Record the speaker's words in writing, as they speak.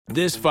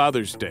This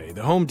Father's Day,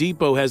 the Home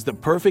Depot has the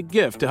perfect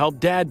gift to help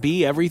Dad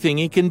be everything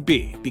he can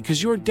be,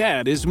 because your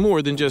dad is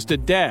more than just a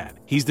dad.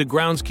 He's the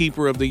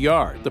groundskeeper of the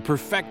yard, the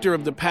perfecter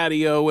of the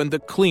patio, and the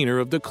cleaner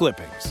of the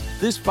clippings.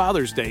 This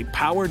Father's Day,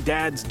 power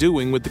Dad's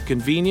doing with the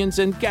convenience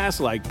and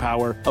gas-like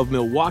power of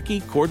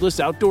Milwaukee cordless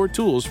outdoor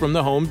tools from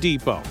the Home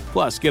Depot.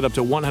 Plus, get up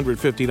to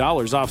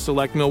 $150 off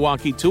select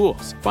Milwaukee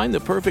tools. Find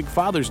the perfect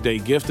Father's Day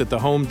gift at the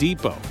Home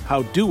Depot.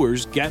 How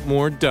doers get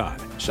more done.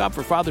 Shop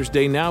for Father's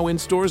Day now in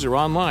stores or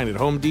online at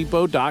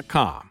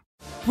homedepot.com.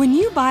 When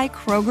you buy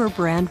Kroger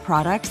brand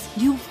products,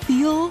 you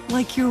feel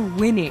like you're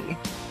winning.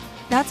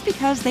 That's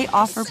because they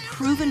offer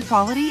proven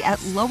quality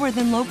at lower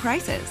than low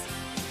prices.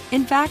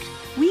 In fact,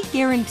 we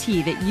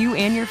guarantee that you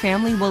and your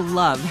family will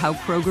love how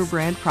Kroger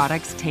brand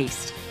products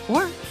taste,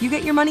 or you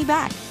get your money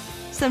back.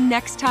 So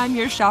next time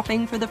you're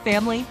shopping for the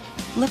family,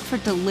 look for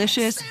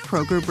delicious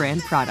Kroger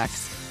brand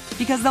products,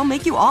 because they'll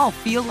make you all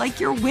feel like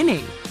you're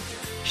winning.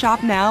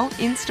 Shop now,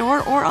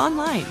 in-store, or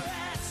online.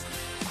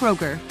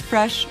 Kroger,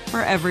 fresh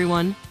for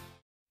everyone.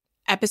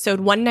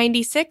 Episode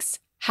 196,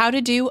 How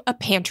to Do a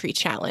Pantry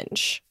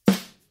Challenge.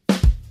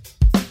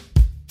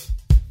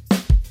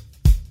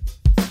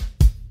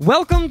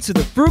 Welcome to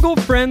the Frugal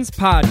Friends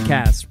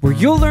Podcast, where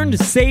you'll learn to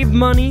save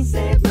money,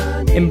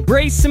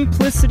 embrace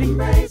simplicity,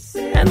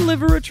 and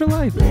live a richer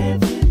life.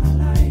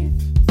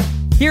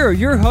 Here are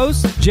your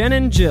hosts, Jen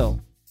and Jill.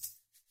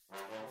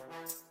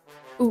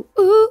 Ooh,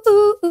 ooh,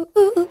 ooh, ooh,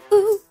 ooh,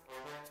 ooh.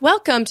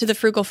 Welcome to the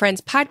Frugal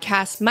Friends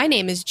Podcast. My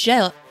name is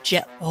Jill.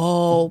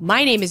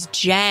 My name is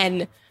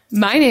Jen.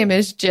 My name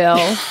is Jill.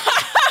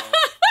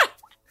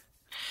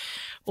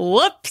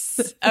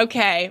 Whoops.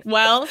 Okay,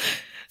 well,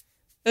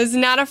 it was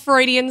not a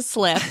Freudian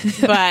slip,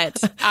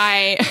 but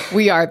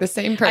We are the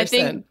same person. I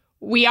think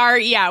we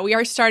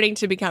are starting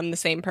to become the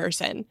same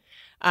person.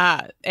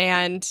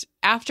 And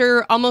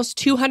after almost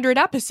 200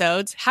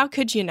 episodes, how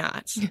could you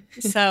not?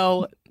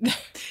 So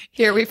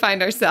here we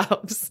find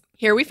ourselves.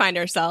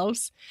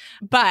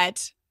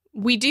 But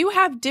we do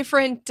have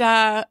different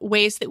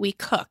ways that we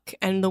cook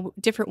and the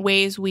different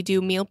ways we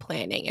do meal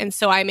planning. And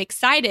so I'm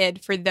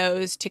excited for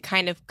those to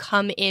kind of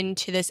come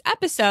into this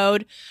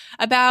episode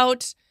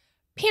about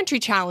pantry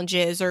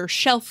challenges or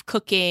shelf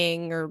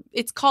cooking, or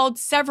it's called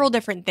several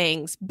different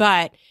things,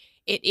 but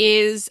it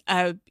is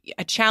a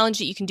challenge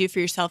that you can do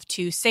for yourself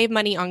to save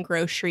money on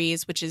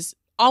groceries, which is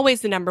always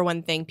the number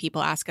one thing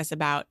people ask us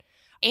about,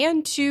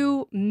 and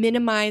to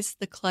minimize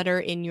the clutter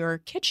in your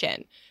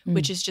kitchen,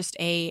 which is just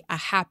a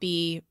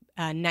happy,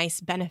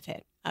 nice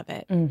benefit of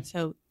it.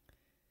 So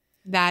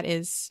that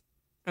is,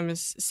 I'm going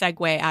to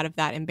segue out of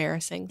that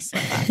embarrassing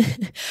stuff.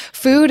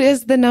 Food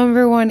is the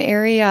number one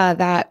area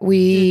that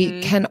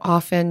we can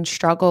often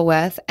struggle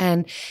with,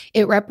 and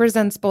it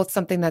represents both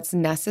something that's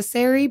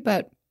necessary,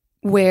 but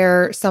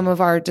where some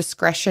of our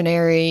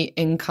discretionary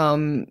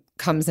income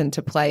comes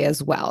into play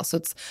as well. So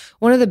it's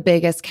one of the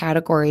biggest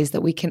categories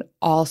that we can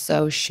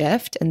also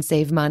shift and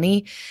save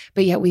money,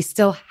 but yet we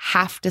still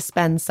have to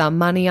spend some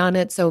money on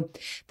it. So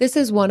this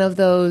is one of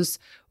those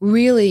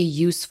really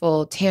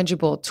useful,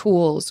 tangible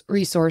tools,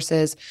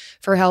 resources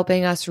for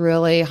helping us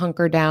really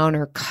hunker down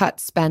or cut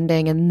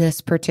spending in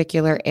this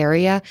particular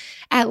area,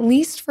 at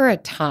least for a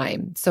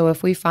time. So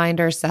if we find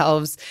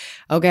ourselves,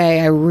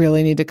 okay, I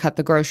really need to cut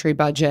the grocery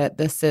budget,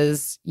 this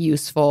is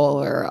useful,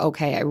 or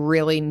okay, I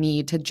really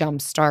need to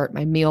jumpstart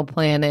my meal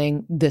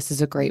planning, this is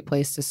a great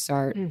place to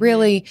start.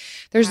 Really,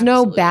 there's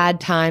no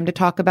bad time to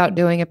talk about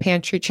doing a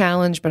pantry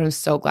challenge, but I'm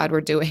so glad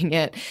we're doing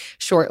it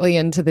shortly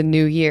into the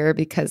new year,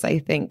 because I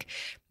think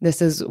this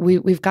is,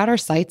 we've got our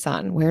sights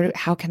on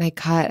how can I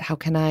cut? How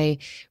can I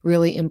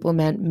really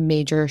implement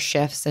major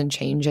shifts and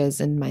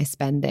changes in my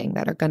spending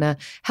that are going to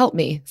help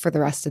me for the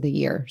rest of the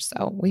year?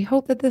 So we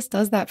hope that this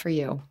does that for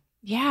you.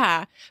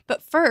 Yeah.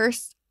 But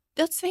first,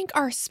 let's thank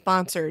our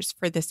sponsors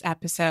for this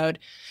episode.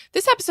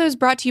 This episode is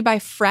brought to you by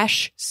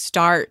Fresh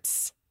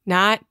Starts,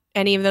 not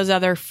any of those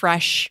other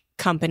fresh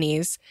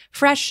companies.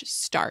 Fresh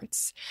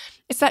Starts.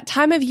 It's that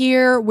time of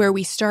year where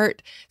we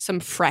start some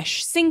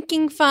fresh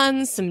sinking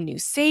funds, some new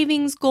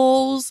savings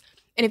goals.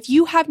 And if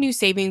you have new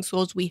savings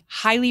goals, we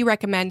highly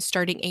recommend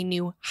starting a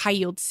new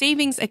high-yield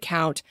savings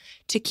account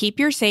to keep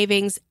your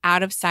savings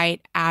out of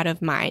sight, out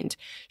of mind.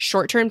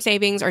 Short-term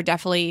savings are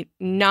definitely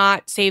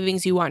not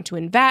savings you want to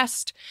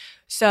invest.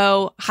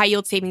 So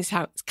high-yield savings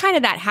account is kind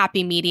of that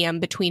happy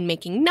medium between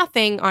making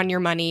nothing on your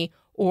money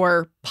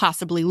or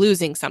possibly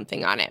losing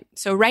something on it.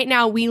 So right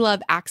now, we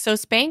love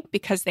Axos Bank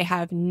because they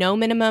have no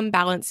minimum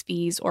balance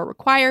fees or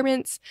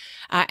requirements.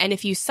 And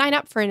if you sign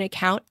up for an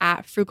account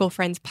at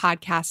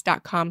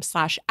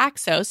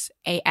frugalfriendspodcast.com/Axos,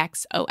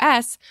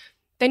 AXOS,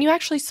 then you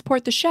actually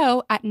support the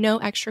show at no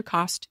extra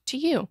cost to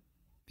you.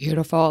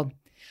 Beautiful.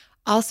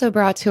 Also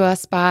brought to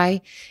us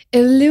by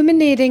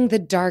Illuminating the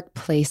Dark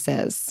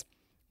Places.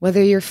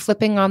 Whether you're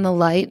flipping on the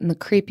light in the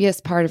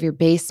creepiest part of your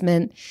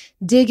basement,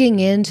 digging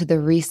into the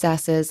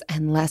recesses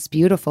and less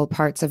beautiful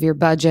parts of your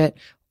budget,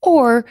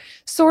 or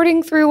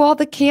sorting through all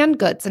the canned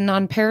goods and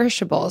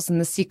non-perishables in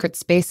the secret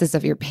spaces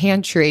of your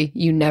pantry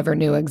you never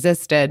knew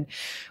existed,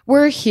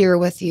 we're here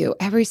with you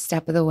every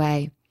step of the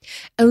way.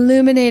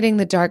 Illuminating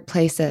the dark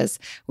places.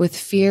 With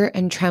fear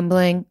and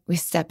trembling, we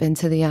step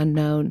into the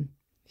unknown.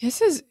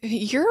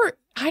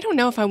 I don't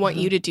know if I want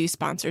you to do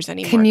sponsors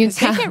anymore. Can you 'cause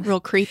tell? They get real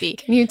creepy.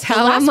 Can you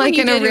tell I'm like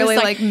in a really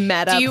like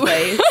meta do you-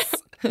 place?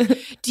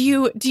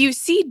 Do you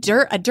see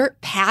a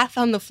dirt path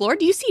on the floor?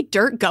 Do you see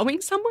dirt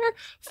going somewhere?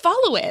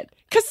 Follow it.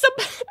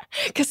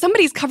 Because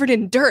somebody's covered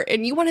in dirt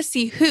and you want to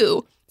see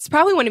who. It's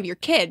probably one of your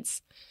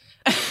kids.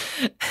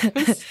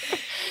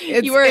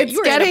 You were in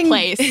a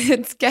place.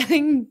 It's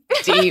getting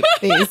deep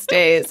these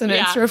days, and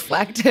it's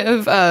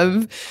reflective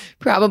of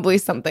probably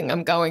something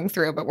I'm going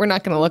through. But we're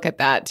not going to look at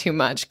that too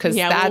much because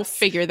we'll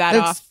figure that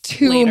that's off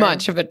too later.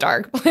 much of a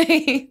dark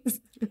place.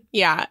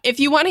 Yeah. If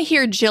you want to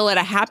hear Jill at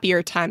a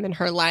happier time in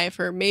her life,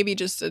 or maybe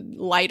just a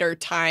lighter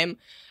time,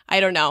 I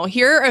don't know.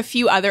 Here are a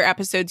few other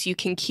episodes you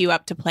can queue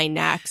up to play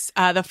next.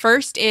 The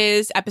first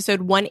is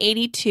episode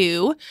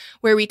 182,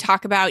 where we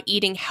talk about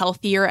eating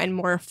healthier and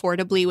more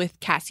affordably with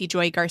Cassie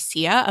Joy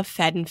Garcia of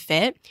Fed and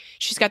Fit.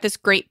 She's got this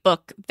great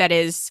book that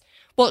is,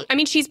 well, I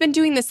mean, she's been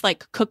doing this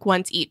like cook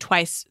once, eat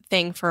twice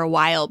thing for a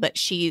while, but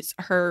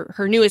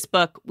her newest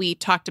book, we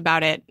talked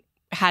about it,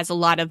 has a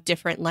lot of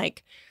different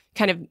like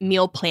kind of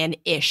meal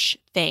plan-ish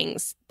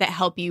things that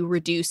help you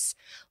reduce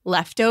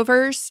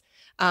leftovers.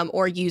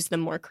 Or use them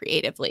more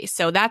creatively.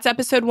 So that's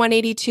episode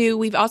 182.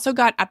 We've also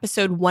got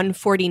episode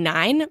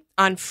 149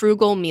 on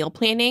frugal meal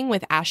planning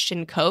with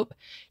Ashton Cope.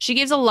 She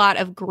gives a lot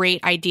of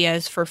great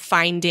ideas for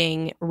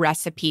finding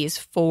recipes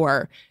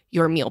for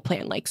your meal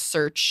plan, like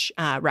search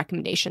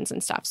recommendations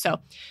and stuff.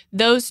 So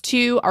those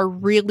two are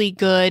really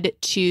good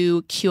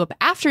to queue up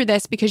after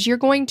this because you're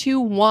going to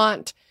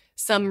want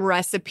some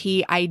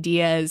recipe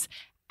ideas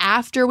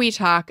after we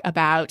talk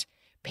about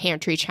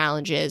pantry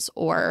challenges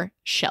or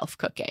shelf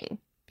cooking.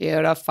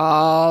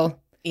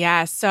 Beautiful.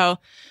 Yeah. So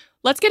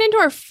let's get into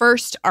our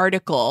first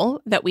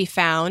article that we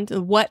found,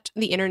 what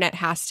the internet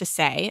has to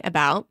say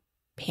about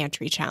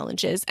pantry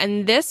challenges.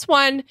 And this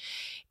one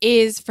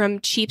is from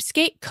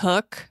Cheapskate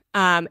Cook,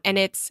 and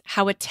it's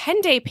how a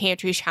 10-day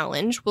pantry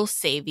challenge will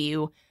save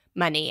you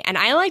money. And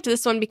I liked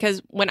this one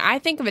because when I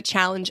think of a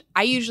challenge,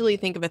 I usually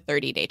think of a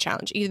 30-day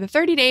challenge, either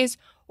 30 days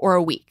or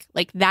a week.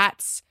 Like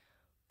that's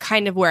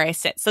kind of where I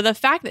sit. So the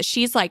fact that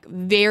she's like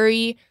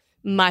very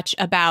much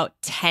about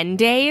 10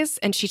 days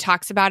and she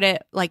talks about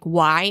it like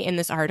why in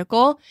this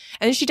article,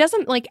 and then she does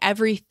them like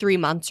every 3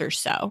 months or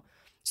so.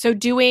 So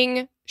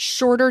doing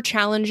shorter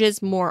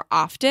challenges more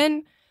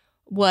often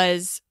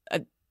was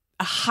a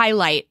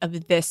highlight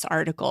of this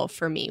article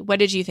for me. What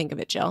did you think of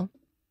it, Jill?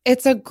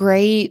 It's a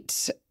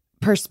great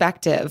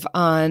perspective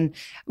on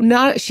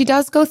she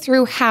does go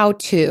through how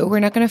to. We're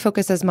not going to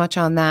focus as much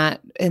on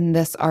that in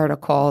this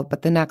article,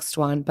 but the next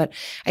one. But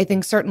I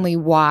think certainly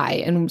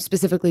why, and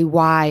specifically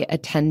why a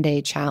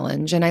 10-day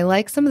challenge. And I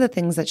like some of the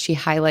things that she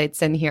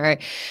highlights in here.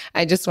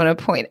 I just want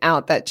to point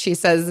out that she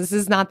says this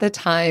is not the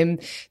time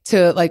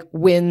to like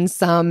win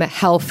some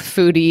health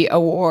foodie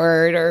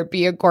award or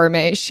be a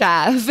gourmet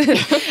chef.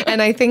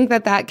 And I think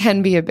that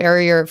can be a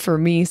barrier for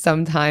me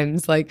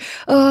sometimes. Like,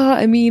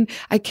 I mean,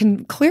 I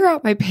can clear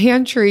out my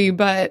pantry,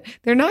 but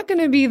they're not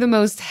going to be the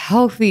most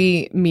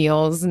healthy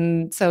meals.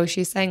 And so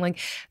she's saying like,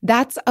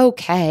 that's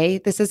okay.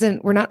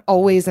 We're not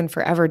always and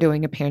forever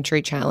doing a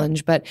pantry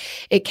challenge, but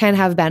it can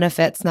have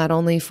benefits not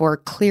only for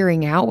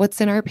clearing out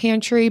what's in our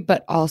pantry,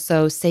 but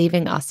also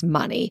saving us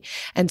money.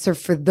 And so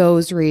for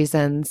those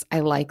reasons, I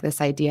like this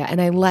idea.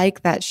 And I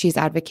like that she's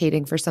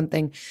advocating for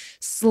something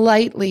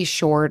slightly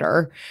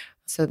shorter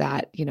so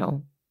that,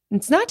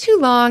 it's not too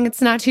long,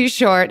 it's not too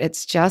short,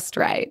 it's just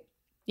right.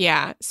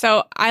 Yeah.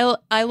 So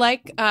I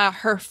like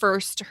her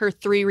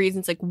 3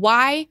 reasons, like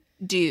why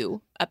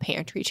do a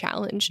pantry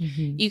challenge?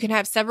 Mm-hmm. You can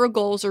have several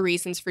goals or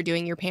reasons for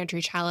doing your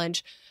pantry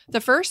challenge.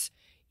 The first,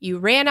 you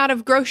ran out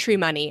of grocery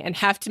money and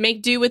have to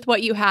make do with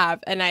what you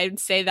have. And I'd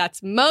say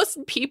that's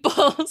most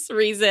people's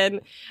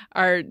reason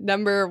are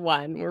number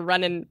 1. We're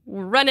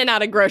running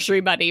out of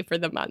grocery money for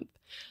the month.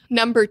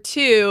 Number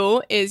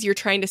 2 is you're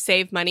trying to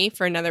save money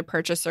for another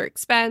purchase or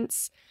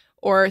expense.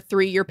 Or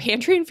 3, your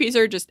pantry and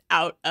freezer are just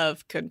out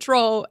of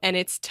control and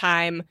it's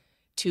time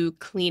to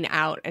clean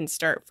out and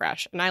start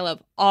fresh. And I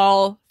love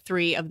all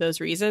 3 of those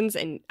reasons.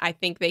 And I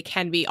think they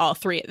can be all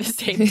 3 at the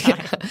same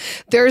time. Yeah.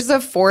 There's a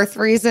 4th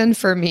reason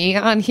for me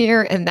on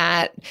here, and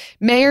that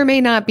may or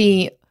may not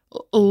be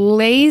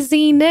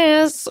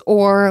laziness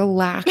or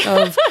lack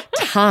of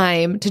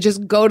time to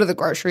just go to the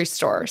grocery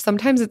store.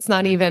 Sometimes it's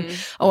not even,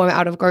 I'm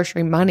out of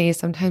grocery money.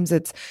 Sometimes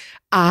it's,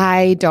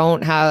 I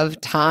don't have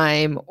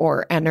time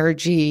or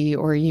energy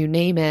or you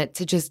name it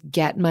to just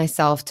get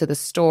myself to the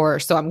store.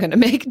 So I'm going to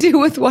make do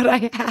with what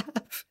I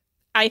have.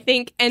 I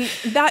think,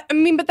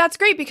 but that's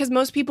great because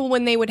most people,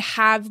 when they would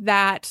have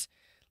that,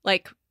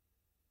 like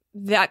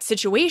that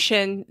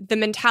situation, the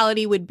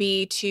mentality would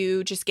be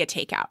to just get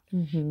takeout.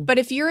 Mm-hmm. But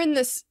if you're in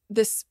this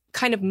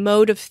kind of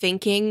mode of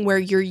thinking where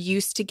you're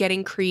used to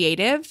getting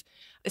creative,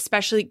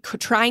 especially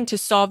trying to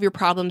solve your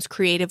problems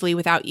creatively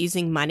without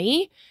using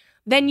money,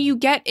 then you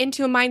get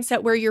into a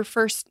mindset where your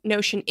first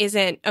notion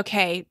isn't,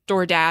 okay,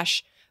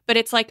 DoorDash, but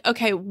it's like,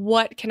 okay,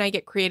 what can I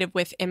get creative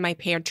with in my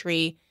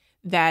pantry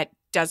that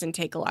doesn't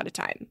take a lot of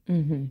time.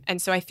 Mm-hmm.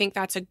 And so I think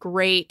that's a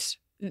great,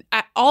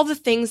 all the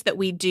things that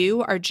we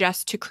do are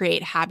just to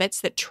create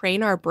habits that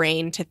train our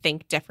brain to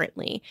think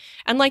differently.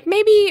 And like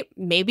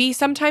maybe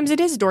sometimes it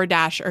is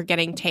DoorDash or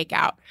getting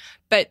takeout,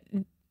 but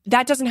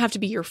that doesn't have to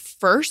be your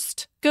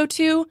first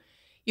go-to.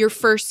 Your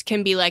first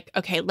can be like,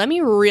 okay, let me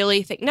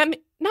really think,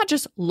 not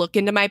just look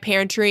into my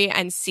pantry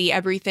and see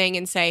everything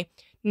and say,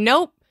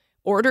 nope,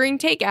 ordering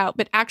takeout,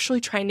 but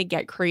actually trying to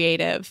get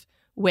creative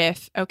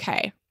with,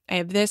 okay, I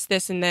have this,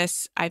 this, and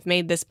this. I've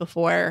made this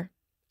before.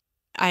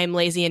 I am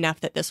lazy enough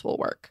that this will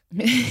work.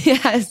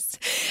 Yes.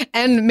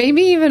 And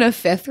maybe even a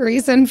fifth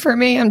reason for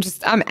me,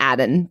 I'm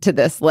adding to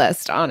this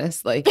list,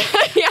 honestly.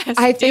 Yes,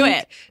 I do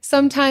think it.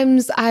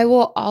 sometimes I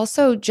will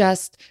also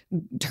just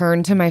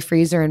turn to my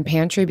freezer and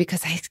pantry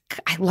because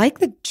I like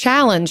the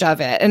challenge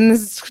of it. And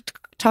this is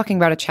talking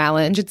about a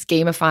challenge, it's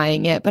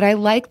gamifying it, but I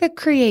like the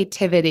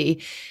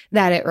creativity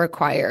that it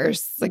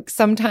requires. Like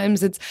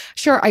sometimes it's,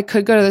 sure, I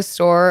could go to the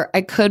store,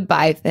 I could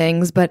buy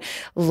things, but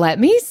let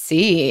me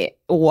see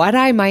what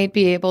I might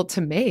be able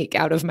to make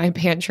out of my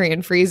pantry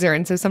and freezer.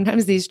 And so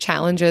sometimes these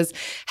challenges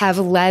have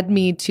led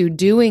me to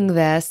doing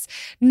this,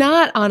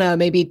 not on a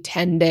maybe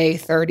 10-day,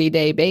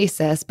 30-day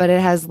basis, but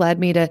it has led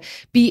me to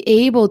be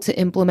able to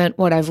implement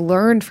what I've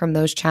learned from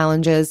those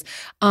challenges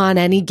on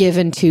any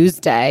given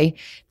Tuesday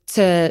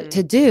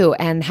to do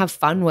and have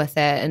fun with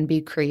it and be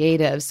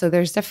creative. So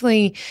there's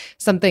definitely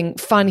something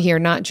fun here,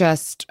 not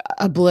just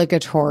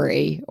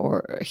obligatory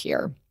or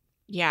here.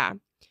 Yeah.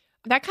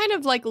 That kind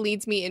of like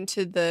leads me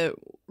into the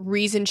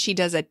reason she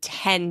does a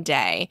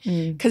 10-day,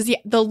 because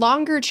the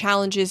longer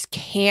challenges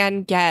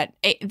can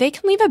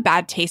leave a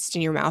bad taste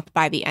in your mouth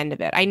by the end of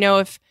it. I know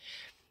if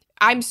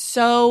I'm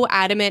so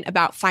adamant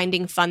about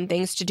finding fun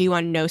things to do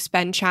on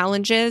no-spend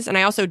challenges, and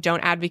I also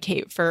don't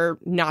advocate for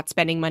not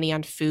spending money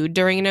on food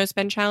during a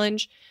no-spend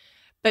challenge.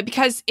 But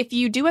because if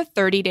you do a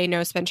 30-day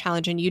no-spend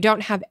challenge and you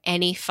don't have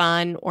any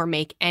fun or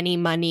make any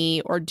money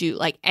or do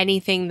like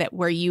anything that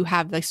where you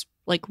have this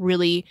like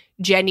really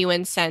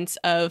genuine sense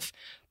of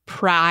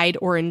pride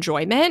or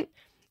enjoyment,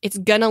 it's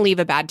going to leave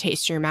a bad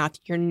taste in your mouth.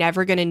 You're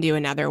never going to do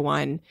another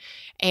one.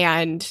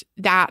 And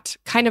that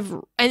kind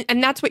of,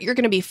 and that's what you're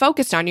going to be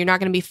focused on. You're not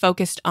going to be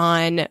focused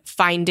on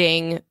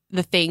finding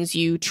the things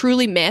you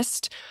truly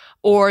missed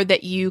or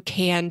that you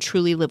can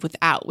truly live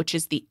without, which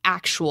is the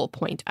actual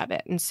point of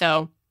it. And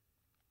so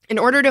in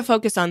order to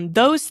focus on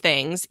those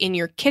things in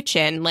your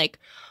kitchen, like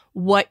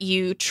what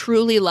you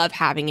truly love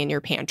having in your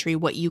pantry,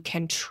 what you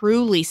can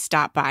truly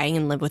stop buying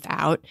and live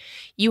without,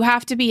 you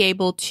have to be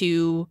able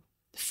to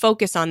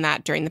focus on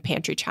that during the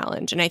pantry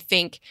challenge. And I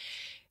think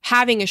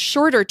having a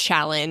shorter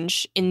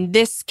challenge, in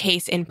this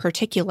case in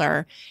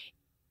particular,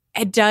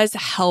 it does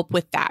help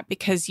with that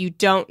because you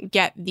don't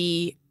get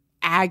the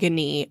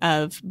agony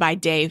of by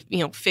day,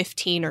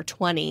 15 or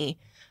 20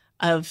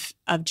 of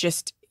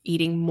just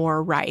eating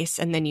more rice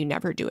and then you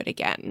never do it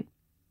again.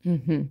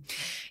 Mm-hmm.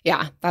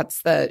 Yeah,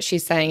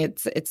 she's saying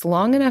it's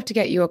long enough to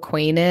get you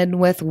acquainted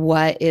with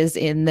what is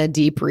in the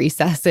deep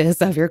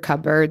recesses of your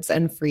cupboards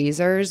and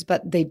freezers,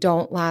 but they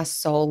don't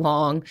last so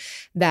long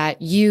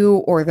that you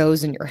or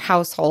those in your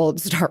household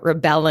start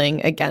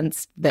rebelling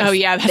against this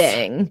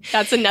thing.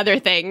 That's another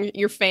thing.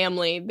 Your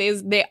family,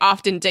 they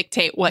often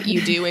dictate what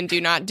you do and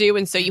do not do,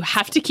 and so you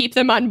have to keep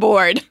them on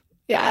board.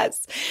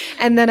 Yes.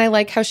 And then I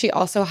like how she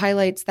also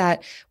highlights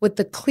that with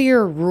the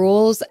clear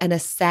rules and a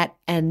set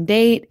end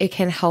date, it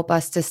can help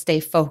us to stay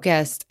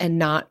focused and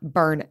not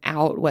burn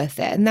out with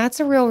it. And that's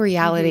a real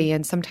reality. Mm-hmm.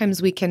 And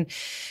sometimes we can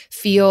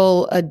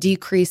feel a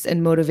decrease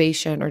in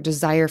motivation or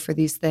desire for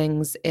these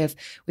things if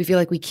we feel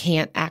like we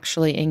can't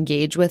actually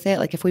engage with it.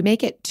 Like if we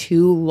make it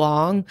too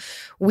long,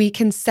 we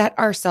can set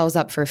ourselves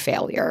up for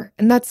failure.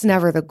 And that's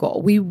never the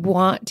goal. We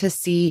want to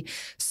see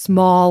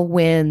small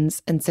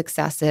wins and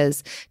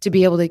successes to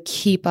be able to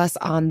keep us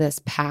on this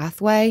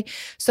pathway.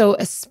 So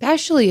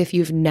especially if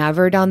you've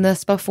never done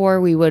this before,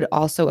 we would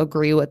also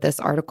agree with this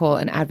article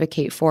and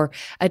advocate for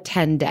a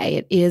 10-day.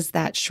 It is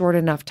that short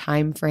enough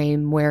time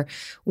frame where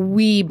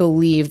we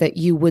believe that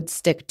you would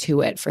stick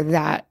to it for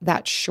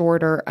that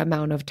shorter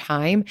amount of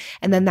time.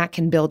 And then that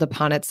can build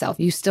upon itself.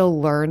 You still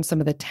learn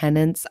some of the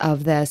tenets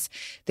of this.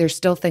 There's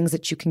still things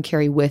that you can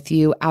carry with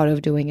you out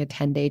of doing a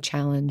 10-day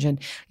challenge, and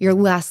you're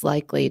less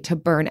likely to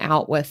burn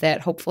out with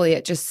it. Hopefully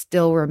it just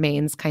still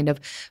remains kind of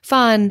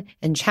fun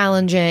and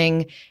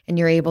challenging, and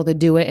you're able to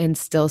do it and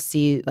still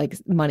see like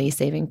money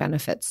saving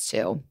benefits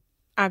too.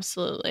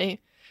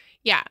 Absolutely.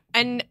 Yeah.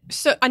 And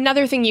so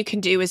another thing you can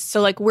do is,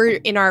 like we're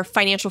in our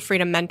financial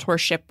freedom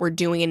mentorship, we're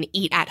doing an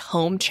eat at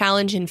home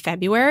challenge in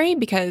February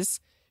because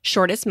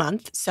shortest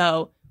month.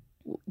 So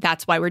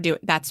that's why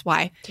that's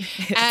why.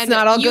 It's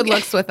not all good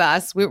looks with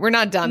us. We're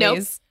not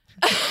dummies.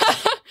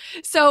 Nope.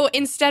 So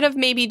instead of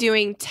maybe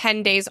doing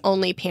 10 days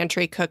only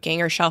pantry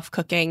cooking or shelf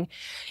cooking,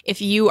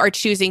 if you are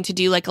choosing to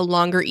do like a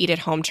longer eat at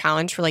home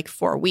challenge for like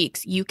 4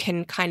 weeks, you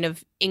can kind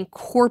of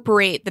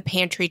incorporate the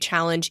pantry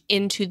challenge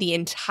into the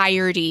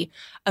entirety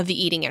of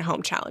the eating at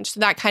home challenge.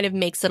 So that kind of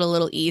makes it a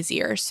little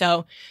easier.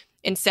 So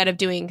instead of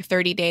doing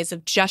 30 days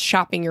of just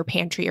shopping your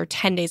pantry or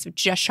 10 days of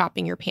just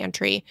shopping your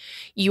pantry,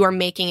 you are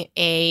making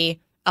a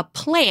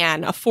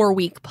plan, a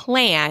 4-week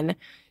plan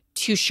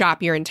to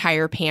shop your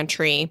entire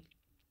pantry,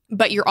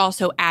 but you're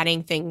also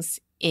adding things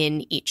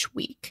in each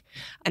week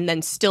and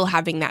then still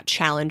having that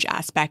challenge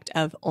aspect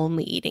of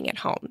only eating at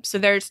home. So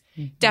there's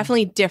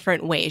definitely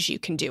different ways you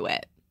can do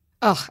it.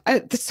 Oh,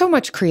 there's so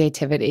much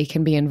creativity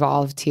can be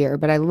involved here,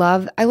 but I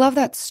love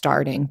that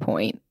starting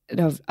point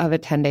of a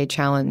 10-day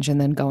challenge and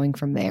then going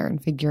from there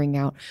and figuring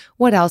out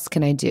what else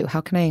can I do?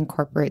 How can I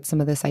incorporate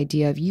some of this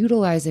idea of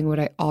utilizing what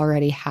I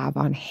already have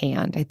on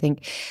hand? I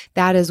think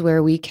that is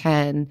where we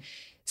can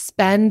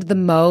spend the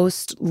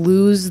most,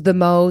 lose the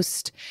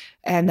most,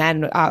 and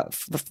then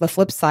the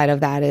flip side of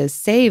that is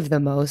save the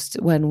most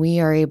when we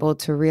are able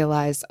to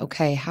realize,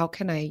 okay, how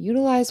can I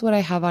utilize what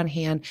I have on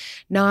hand,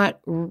 not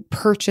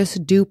purchase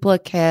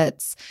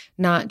duplicates,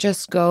 not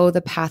just go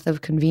the path of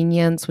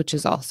convenience, which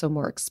is also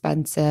more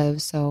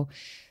expensive. So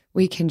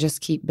we can just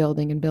keep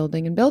building and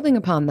building and building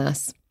upon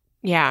this.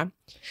 Yeah.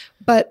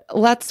 But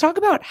let's talk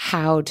about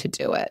how to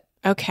do it.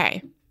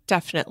 Okay,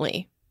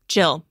 definitely.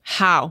 Jill,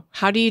 how?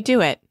 How do you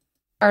do it?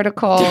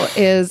 Article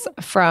is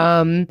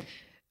from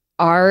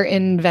Our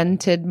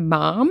Invented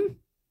Mom. Am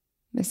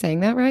I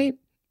saying that right?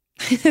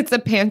 It's a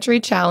pantry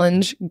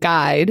challenge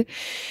guide.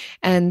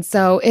 And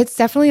so it's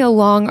definitely a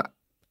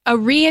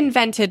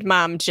reinvented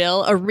mom,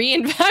 Jill. I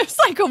was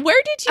like,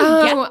 where did you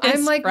get this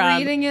I'm like from?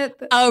 reading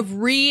it. A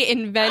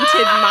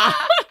reinvented mom.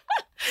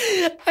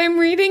 I'm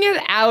reading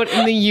it out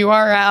in the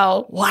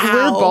URL. Wow.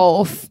 We're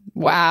both.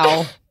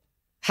 Wow.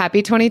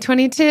 Happy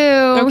 2022.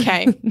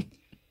 Okay.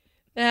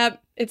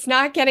 It's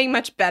not getting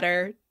much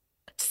better.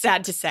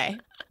 Sad to say.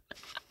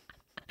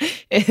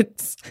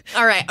 It's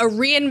all right. A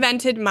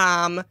reinvented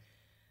mom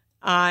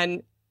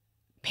on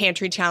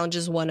Pantry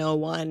Challenges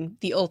 101,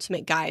 the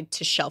ultimate guide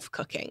to shelf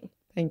cooking.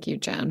 Thank you,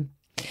 Jen.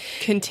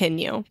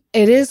 Continue.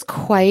 It is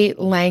quite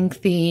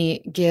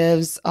lengthy,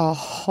 gives a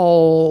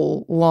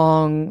whole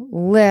long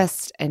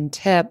list and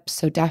tips.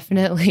 So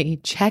definitely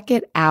check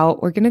it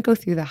out. We're going to go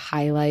through the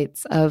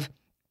highlights of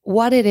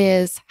what it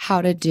is,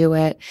 how to do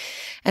it.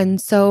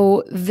 And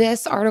so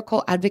this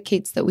article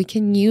advocates that we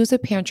can use a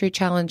pantry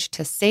challenge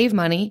to save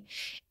money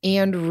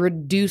and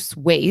reduce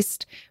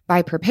waste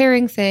by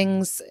preparing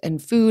things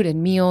and food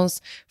and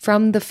meals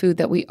from the food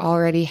that we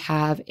already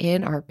have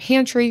in our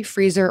pantry,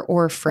 freezer,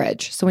 or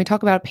fridge. So when we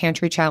talk about a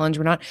pantry challenge,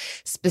 we're not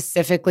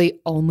specifically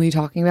only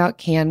talking about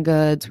canned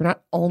goods. We're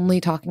not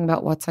only talking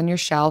about what's on your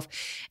shelf.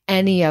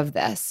 Any of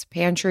this,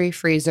 pantry,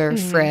 freezer,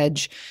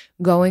 fridge,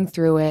 going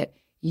through it,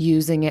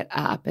 using it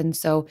up. And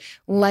so,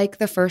 like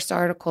the first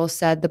article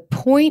said, the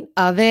point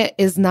of it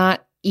is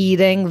not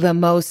eating the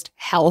most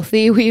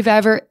healthy we've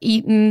ever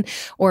eaten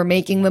or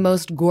making the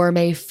most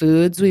gourmet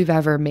foods we've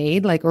ever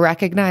made. Like,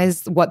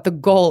 recognize what the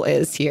goal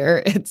is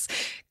here. It's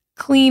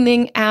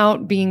cleaning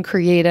out, being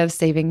creative,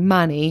 saving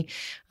money,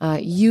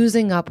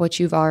 using up what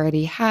you've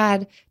already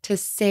had to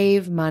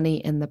save money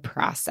in the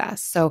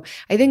process. So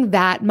I think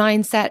that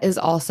mindset is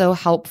also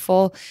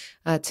helpful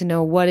to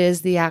know what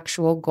is the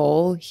actual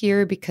goal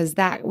here, because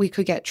that we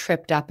could get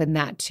tripped up in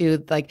that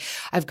too. Like,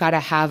 I've got to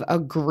have a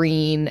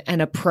green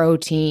and a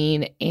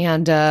protein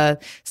and a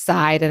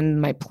side,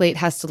 and my plate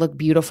has to look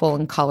beautiful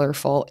and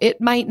colorful.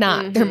 It might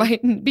not. There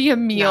might be a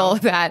meal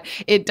that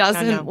it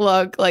doesn't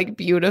look like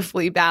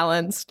beautifully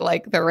balanced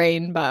like the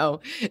rainbow.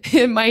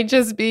 It might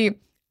just be,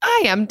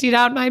 I emptied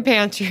out my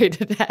pantry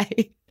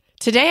today.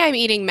 Today I'm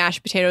eating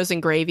mashed potatoes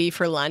and gravy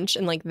for lunch,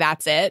 and like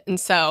that's it. And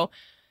so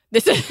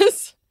this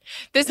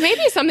may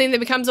be something that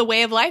becomes a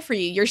way of life for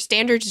you. Your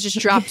standards just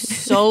drop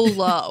so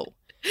low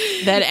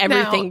that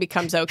everything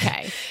becomes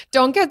okay.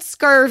 Don't get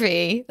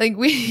scurvy. Like,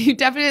 we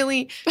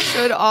definitely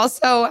should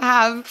also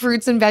have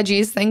fruits and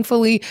veggies.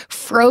 Thankfully,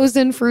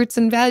 frozen fruits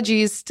and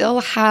veggies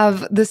still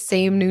have the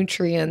same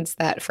nutrients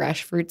that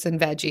fresh fruits and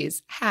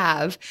veggies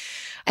have.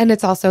 And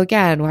it's also,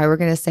 again, why we're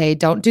going to say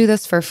don't do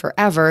this for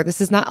forever.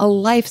 This is not a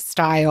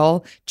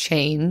lifestyle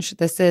change.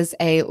 This is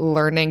a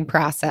learning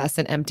process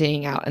and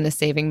emptying out and a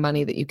saving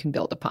money that you can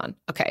build upon.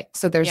 Okay,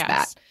 so there's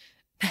that.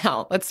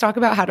 Now, let's talk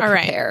about how to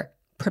prepare.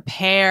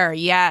 Prepare,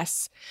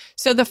 yes.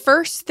 So the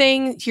first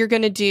thing you're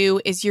going to do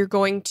is you're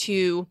going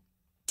to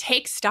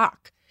take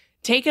stock.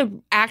 Take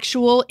an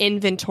actual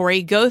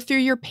inventory. Go through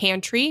your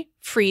pantry,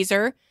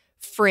 freezer,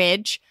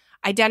 fridge.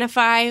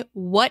 Identify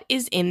what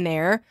is in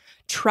there.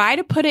 Try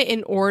to put it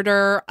in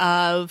order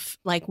of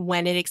like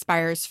when it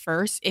expires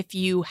first. If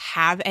you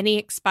have any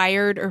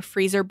expired or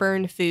freezer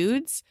burned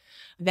foods,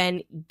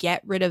 then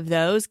get rid of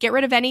those. Get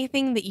rid of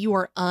anything that you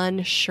are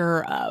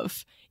unsure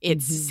of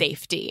its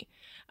safety.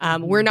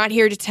 We're not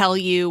here to tell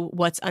you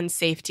what's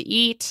unsafe to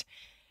eat,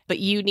 but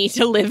you need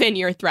to live in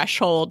your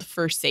threshold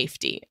for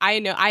safety. I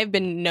know I've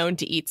been known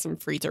to eat some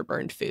freezer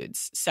burned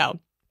foods. So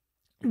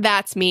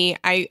that's me.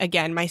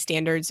 Again, my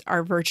standards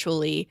are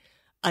virtually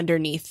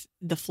underneath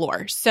the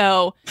floor.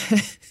 So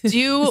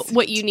do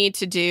what you need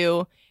to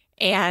do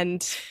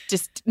and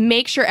just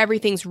make sure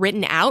everything's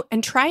written out,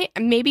 and try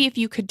maybe if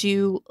you could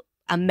do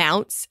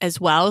amounts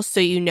as well. So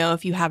you know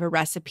if you have a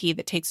recipe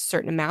that takes a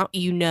certain amount,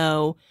 you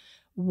know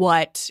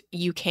what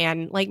you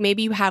can, like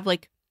maybe you have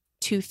like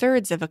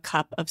 2/3 of a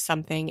cup of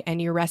something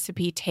and your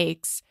recipe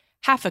takes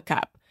half a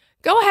cup.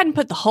 Go ahead and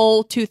put the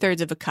whole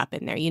 2/3 of a cup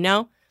in there, you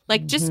know?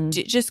 Like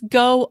just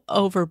go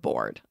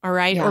overboard, all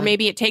right? Yeah. Or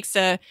maybe it takes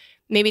a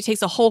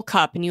whole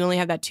cup and you only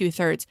have that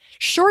 2/3.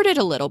 Short it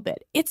a little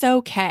bit. It's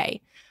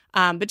okay.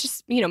 But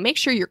just, make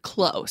sure you're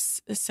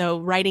close. So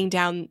writing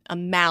down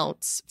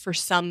amounts for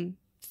some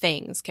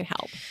things can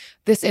help.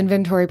 This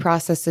inventory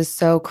process is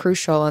so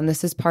crucial. And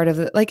this is part of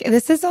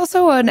this is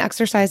also an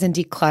exercise in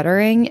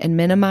decluttering and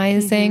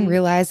minimizing,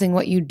 realizing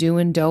what you do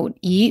and don't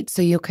eat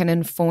so you can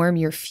inform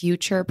your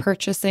future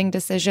purchasing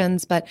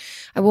decisions. But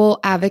I will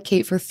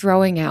advocate for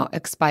throwing out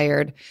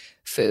expired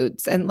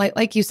foods. And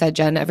like you said,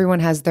 Jen,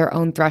 everyone has their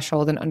own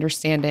threshold and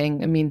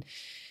understanding. I mean,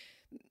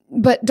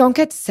 but don't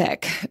get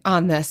sick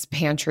on this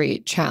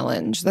pantry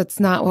challenge. That's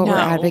not what we're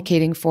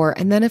advocating for.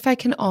 And then if I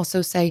can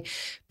also say,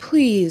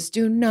 please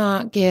do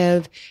not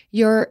give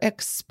your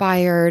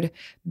expired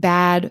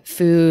bad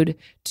food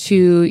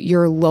to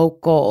your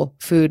local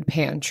food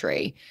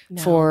pantry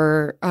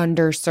for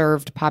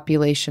underserved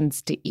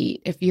populations to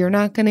eat. If you're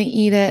not going to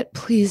eat it,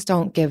 please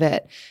don't give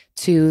it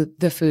to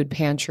the food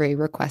pantry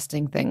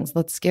requesting things.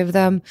 Let's give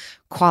them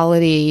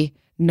quality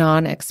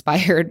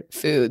non-expired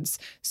foods.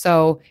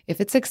 So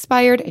if it's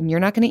expired and you're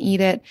not going to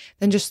eat it,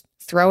 then just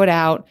throw it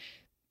out.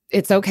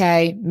 It's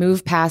okay.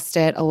 Move past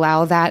it.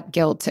 Allow that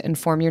guilt to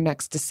inform your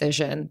next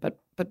decision. But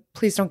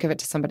please don't give it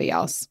to somebody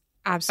else.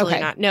 Absolutely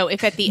not. No,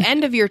 if at the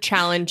end of your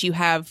challenge you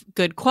have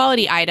good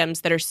quality items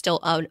that are still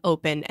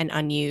unopened and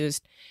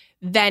unused,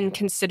 then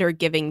consider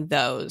giving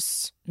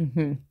those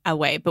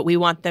away. But we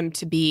want them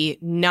to be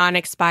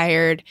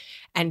non-expired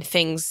and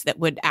things that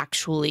would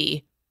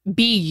actually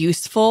be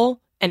useful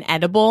and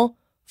edible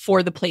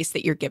for the place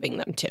that you're giving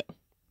them to.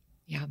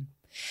 Yeah.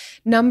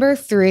 Number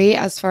 3,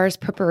 as far as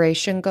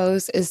preparation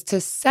goes, is to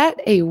set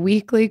a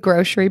weekly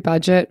grocery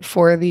budget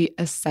for the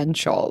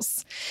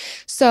essentials.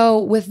 So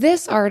with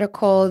this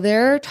article,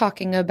 they're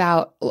talking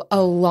about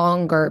a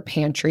longer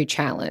pantry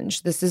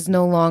challenge. This is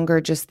no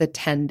longer just the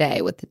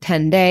 10-day. With the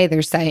 10-day,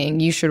 they're saying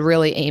you should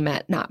really aim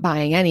at not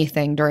buying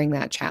anything during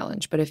that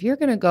challenge. But if you're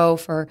going to go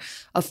for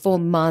a full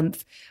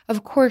month,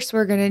 of course,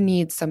 we're going to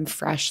need some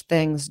fresh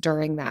things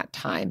during that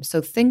time.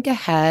 So think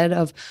ahead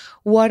of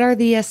what are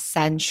the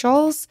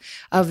essentials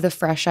of the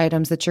fresh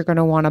items that you're going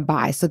to want to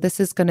buy. So this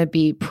is going to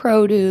be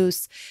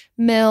produce,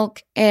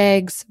 milk,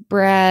 eggs,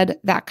 bread,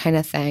 that kind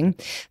of thing.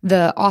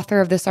 The author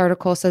of this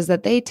article says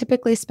that they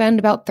typically spend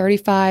about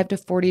 $35 to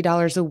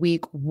 $40 a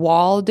week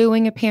while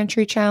doing a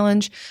pantry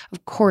challenge.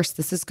 Of course,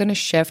 this is going to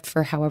shift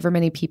for however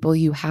many people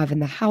you have in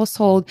the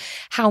household,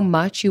 how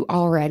much you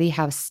already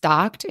have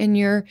stocked in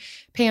your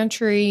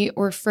pantry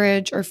or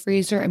fridge or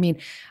freezer. I mean,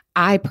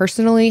 I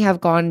personally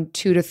have gone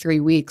 2 to 3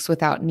 weeks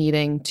without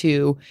needing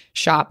to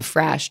shop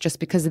fresh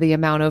just because of the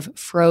amount of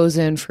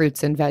frozen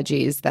fruits and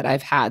veggies that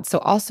I've had. So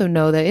also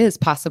know that it is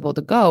possible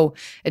to go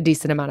a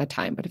decent amount of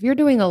time. But if you're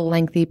doing a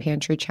lengthy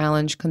pantry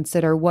challenge,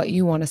 consider what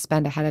you want to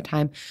spend ahead of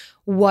time,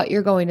 what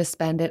you're going to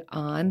spend it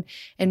on,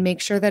 and make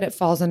sure that it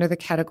falls under the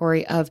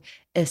category of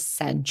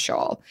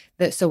essential.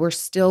 So we're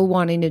still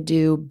wanting to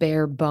do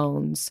bare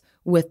bones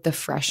with the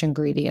fresh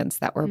ingredients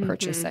that we're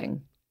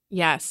purchasing.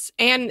 Yes.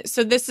 And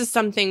so this is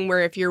something where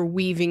if you're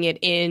weaving it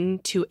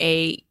into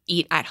a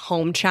eat at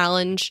home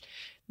challenge,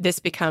 this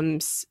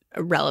becomes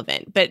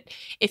relevant. But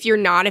if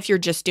you're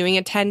just doing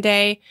a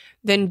 10-day,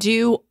 then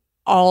do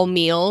all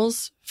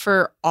meals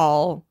for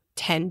all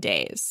 10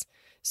 days.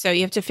 So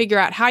you have to figure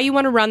out how you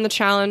want to run the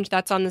challenge.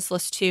 That's on this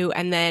list too.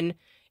 And then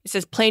it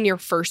says plan your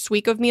first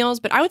week of meals.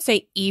 But I would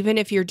say even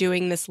if you're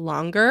doing this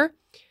longer,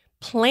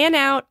 plan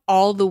out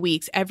all the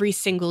weeks, every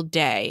single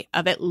day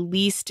of at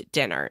least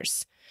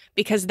dinners.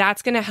 Because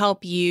that's going to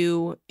help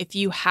you if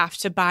you have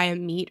to buy a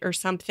meat or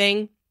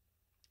something,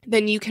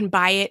 then you can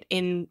buy it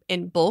in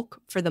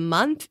bulk for the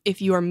month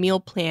if your meal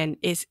plan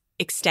is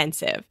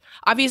extensive.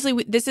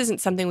 Obviously, this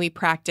isn't something we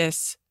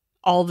practice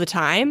all the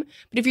time,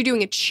 but if you're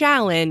doing a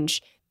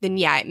challenge, then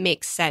yeah, it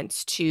makes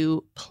sense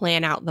to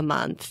plan out the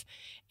month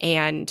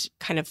and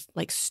kind of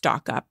like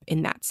stock up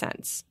in that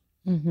sense.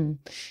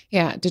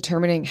 Yeah,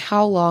 determining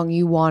how long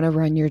you want to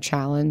run your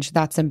challenge,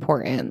 that's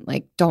important.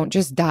 Like, don't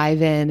just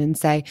dive in and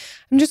say,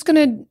 I'm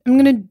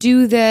going to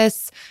do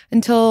this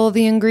until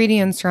the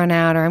ingredients run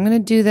out, or I'm going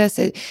to do this.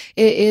 It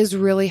is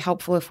really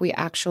helpful if we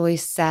actually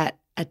set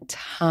a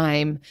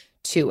time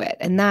to it.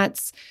 And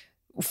that's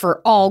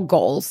for all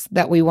goals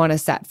that we want to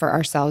set for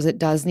ourselves. It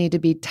does need to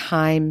be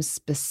time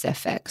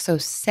specific. So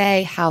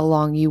say how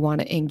long you want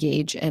to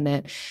engage in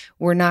it.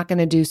 We're not going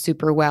to do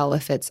super well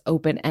if it's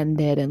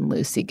open-ended and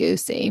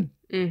loosey-goosey.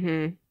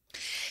 And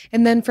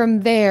then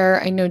from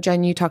there, I know,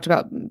 Jen, you talked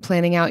about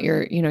planning out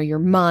your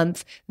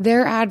month.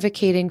 They're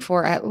advocating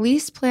for at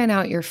least plan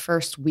out your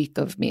first week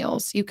of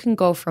meals. You can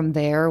go from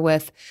there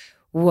with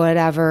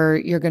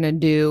whatever you're going to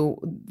do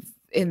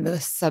in the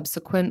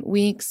subsequent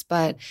weeks,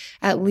 but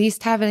at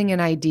least having an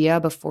idea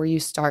before you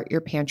start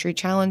your pantry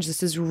challenge,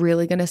 this is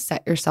really going to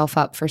set yourself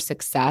up for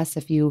success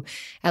if you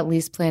at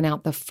least plan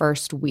out the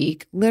first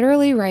week,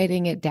 literally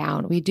writing it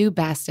down. We do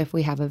best if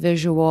we have a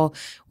visual,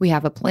 we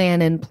have a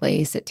plan in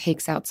place. It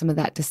takes out some of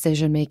that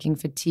decision-making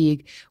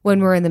fatigue when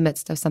we're in the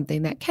midst of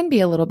something that can be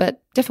a little bit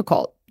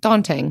difficult,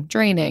 daunting,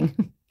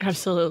 draining.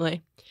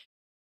 Absolutely.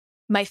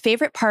 My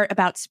favorite part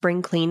about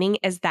spring cleaning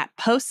is that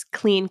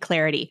post-clean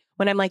clarity,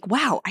 when I'm like,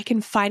 wow, I can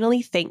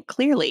finally think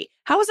clearly.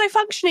 How was I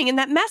functioning in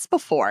that mess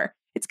before?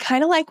 It's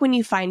kind of like when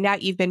you find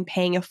out you've been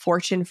paying a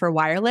fortune for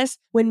wireless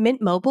when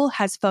Mint Mobile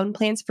has phone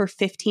plans for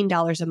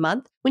 $15 a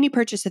month when you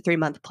purchase a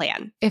 3-month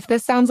plan. If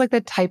this sounds like the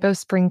type of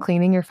spring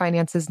cleaning your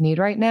finances need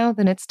right now,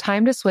 then it's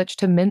time to switch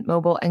to Mint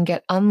Mobile and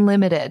get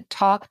unlimited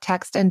talk,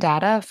 text, and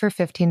data for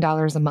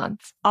 $15 a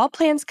month. All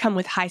plans come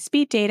with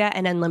high-speed data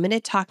and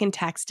unlimited talk and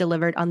text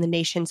delivered on the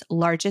nation's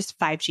largest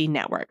 5G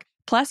network.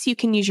 Plus, you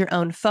can use your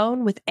own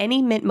phone with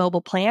any Mint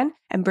Mobile plan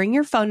and bring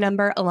your phone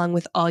number along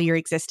with all your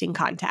existing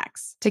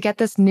contacts. To get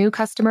this new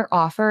customer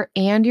offer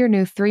and your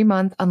new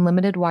 3-month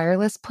unlimited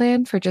wireless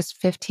plan for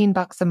just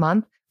 $15 a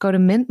month, go to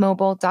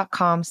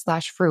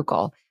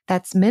mintmobile.com/frugal.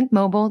 That's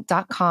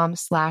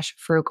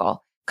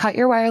mintmobile.com/frugal. Cut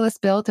your wireless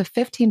bill to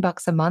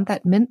 $15 a month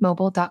at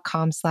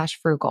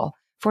mintmobile.com/frugal.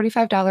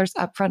 $45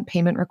 upfront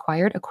payment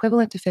required,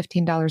 equivalent to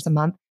 $15 a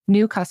month.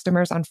 New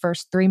customers on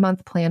first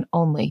 3-month plan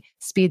only.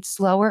 Speed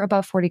slower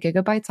above 40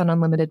 gigabytes on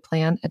unlimited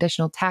plan.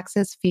 Additional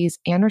taxes, fees,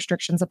 and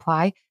restrictions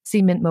apply.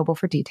 See Mint Mobile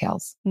for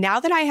details. Now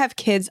that I have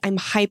kids, I'm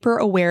hyper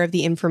aware of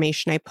the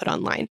information I put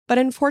online. But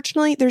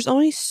unfortunately, there's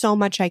only so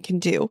much I can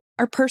do.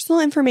 Our personal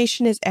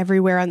information is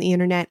everywhere on the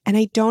internet, and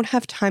I don't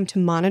have time to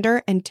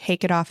monitor and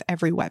take it off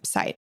every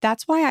website.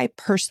 That's why I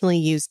personally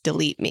use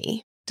Delete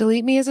Me.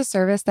 Delete Me is a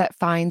service that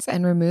finds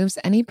and removes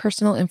any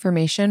personal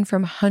information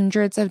from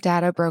hundreds of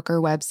data broker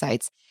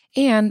websites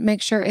and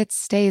make sure it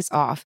stays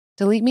off.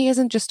 Delete Me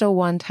isn't just a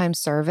one-time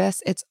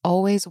service. It's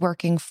always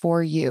working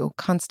for you,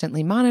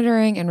 constantly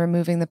monitoring and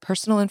removing the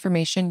personal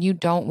information you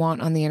don't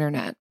want on the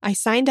internet. I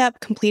signed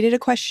up, completed a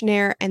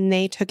questionnaire, and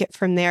they took it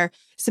from there,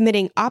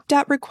 submitting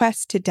opt-out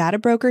requests to data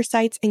broker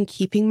sites and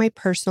keeping my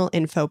personal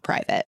info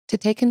private. To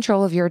take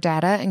control of your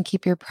data and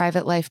keep your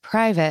private life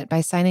private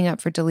by signing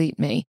up for Delete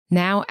Me.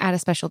 Now, at a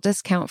special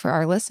discount for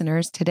our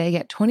listeners, today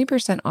get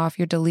 20% off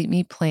your Delete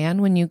Me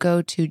plan when you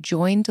go to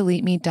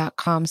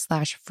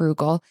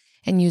joindeleteme.com/frugal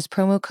and use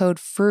promo code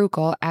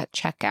FRUGAL at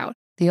checkout.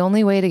 The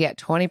only way to get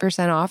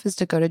 20% off is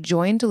to go to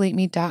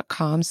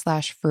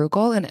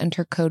joindeleteme.com/frugal and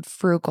enter code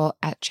FRUGAL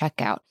at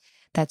checkout.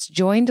 That's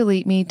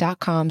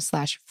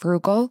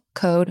joindeleteme.com/frugal,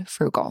 code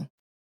FRUGAL.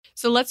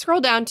 So let's scroll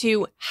down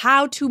to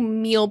how to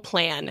meal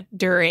plan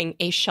during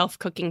a shelf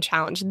cooking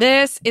challenge.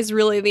 This is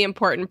really the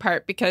important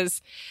part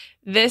because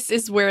this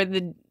is where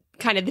the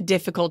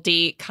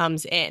difficulty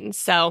comes in.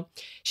 So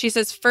she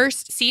says,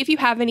 first, see if you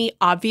have any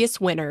obvious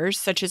winners,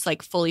 such as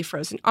like fully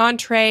frozen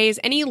entrees,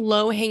 any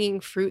low-hanging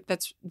fruit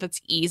that's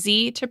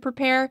easy to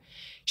prepare.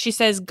 She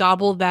says,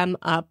 gobble them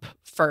up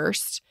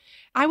first.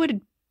 I would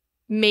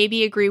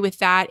maybe agree with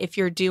that if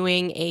you're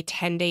doing a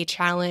 10-day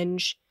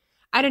challenge.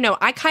 I don't know.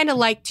 I kind of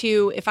like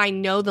to, if I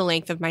know the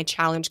length of my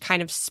challenge,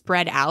 kind of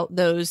spread out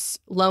those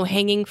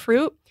low-hanging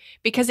fruit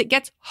because it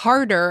gets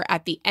harder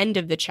at the end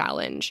of the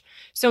challenge.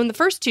 So in the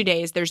first 2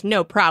 days, there's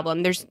no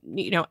problem. There's,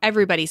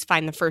 everybody's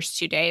fine the first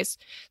 2 days.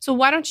 So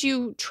why don't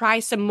you try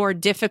some more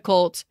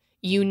difficult,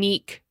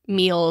 unique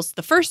meals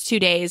the first 2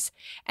 days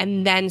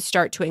and then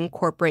start to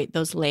incorporate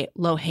those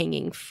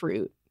low-hanging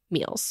fruit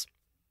meals?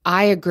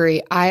 I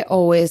agree. I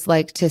always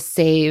like to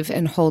save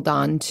and hold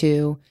on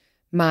to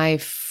my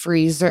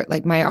freezer,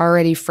 like my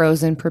already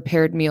frozen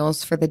prepared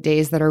meals for the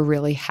days that are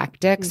really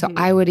hectic. So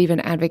I would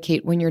even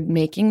advocate when you're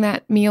making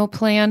that meal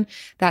plan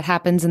that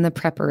happens in the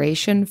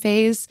preparation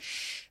phase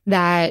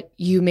that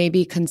you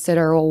maybe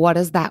consider, well, what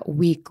does that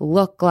week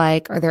look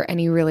like? Are there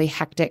any really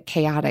hectic,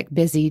 chaotic,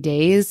 busy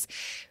days?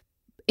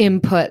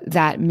 Input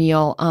that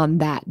meal on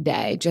that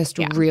day. Just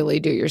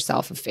really do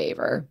yourself a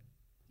favor.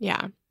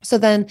 Yeah. So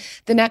then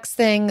the next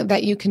thing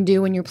that you can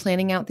do when you're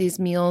planning out these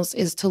meals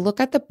is to look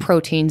at the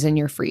proteins in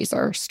your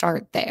freezer.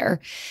 Start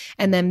there.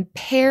 And then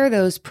pair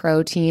those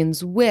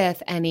proteins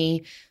with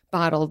any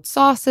bottled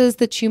sauces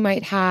that you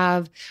might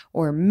have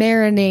or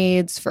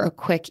marinades for a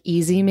quick,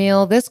 easy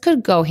meal. This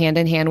could go hand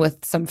in hand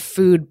with some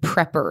food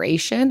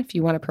preparation if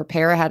you want to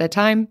prepare ahead of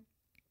time.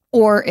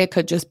 Or it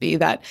could just be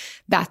that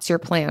that's your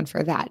plan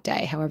for that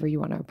day, however you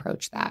want to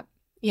approach that.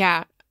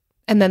 Yeah.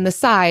 And then the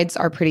sides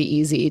are pretty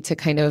easy to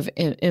kind of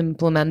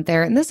implement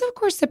there. And this, of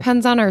course,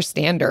 depends on our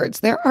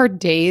standards. There are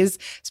days,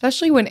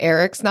 especially when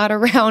Eric's not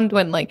around,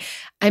 when like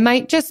I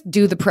might just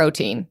do the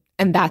protein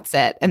and that's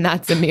it. And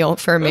that's a meal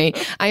for me.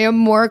 I am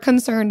more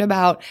concerned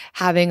about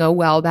having a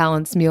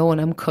well-balanced meal when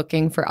I'm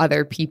cooking for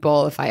other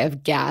people. If I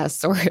have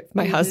guests or if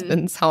my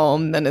husband's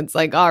home, then it's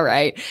like, all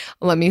right,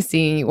 let me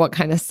see what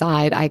kind of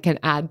side I can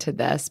add to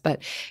this.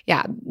 But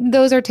yeah,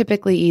 those are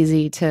typically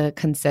easy to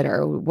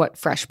consider. What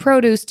fresh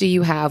produce do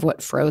you have?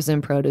 What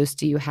frozen produce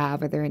do you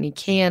have? Are there any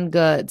canned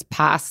goods,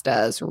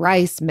 pastas,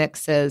 rice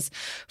mixes,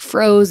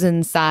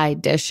 frozen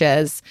side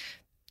dishes?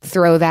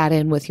 Throw that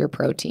in with your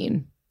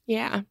protein.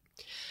 Yeah.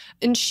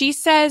 And she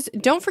says,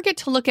 don't forget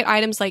to look at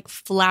items like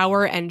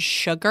flour and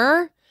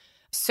sugar.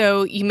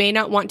 So you may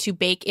not want to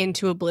bake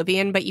into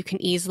oblivion, but you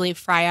can easily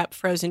fry up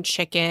frozen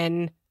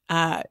chicken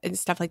and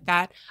stuff like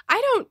that.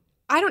 I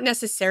don't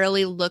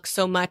necessarily look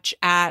so much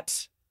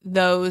at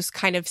those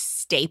kind of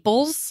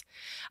staples.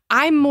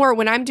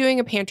 When I'm doing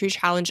a pantry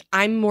challenge,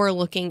 I'm more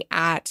looking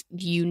at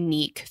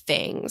unique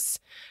things.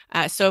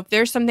 So if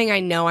there's something I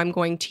know I'm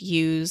going to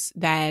use,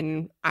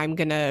 then I'm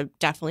going to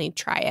definitely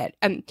try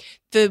it.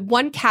 The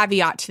one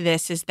caveat to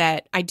this is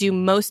that I do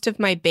most of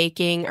my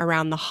baking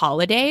around the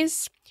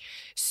holidays.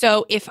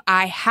 So if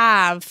I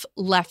have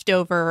a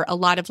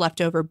lot of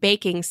leftover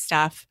baking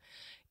stuff,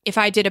 if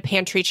I did a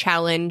pantry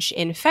challenge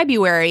in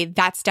February,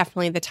 that's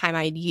definitely the time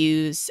I'd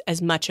use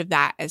as much of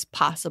that as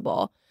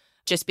possible.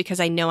 Just because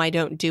I know I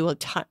don't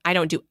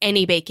do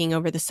any baking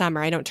over the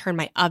summer. I don't turn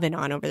my oven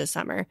on over the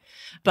summer.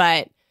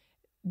 But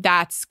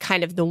that's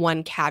kind of the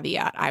one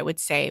caveat, I would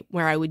say,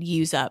 where I would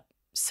use up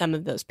some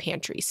of those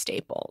pantry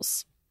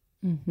staples.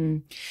 Mm-hmm.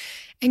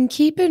 And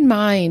keep in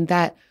mind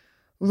that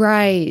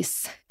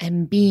rice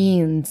and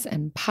beans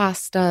and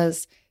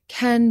pastas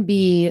can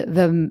be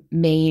the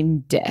main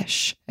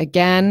dish.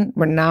 Again,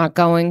 we're not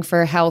going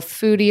for Health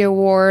Foodie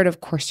Award. Of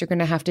course, you're going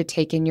to have to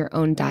take in your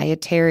own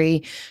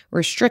dietary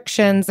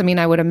restrictions. I mean,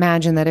 I would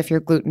imagine that if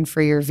you're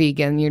gluten-free or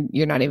vegan,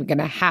 you're not even going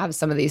to have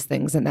some of these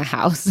things in the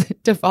house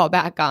to fall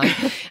back on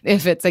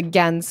if it's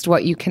against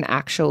what you can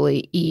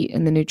actually eat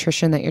and the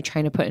nutrition that you're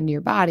trying to put into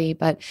your body.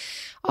 But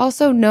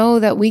also know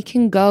that we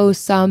can go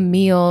some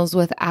meals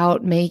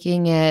without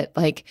making it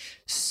like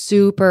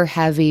super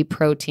heavy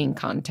protein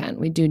content.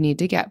 We do need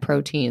to get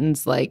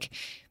proteins like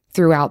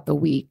throughout the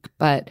week,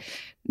 but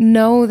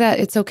know that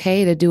it's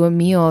okay to do a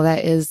meal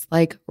that is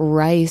like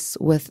rice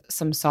with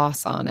some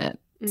sauce on it.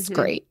 It's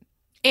great.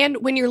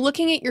 And when you're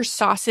looking at your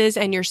sauces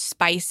and your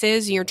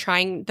spices,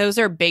 those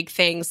are big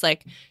things,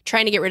 like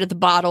trying to get rid of the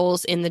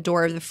bottles in the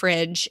door of the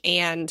fridge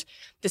and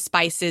the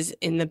spices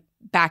in the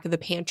back of the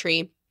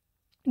pantry.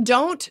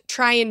 Don't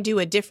try and do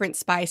a different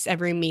spice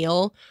every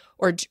meal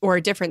or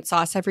a different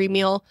sauce every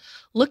meal.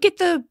 Look at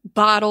the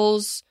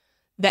bottles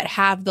that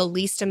have the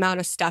least amount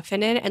of stuff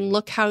in it and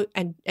look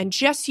and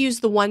just use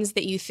the ones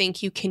that you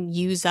think you can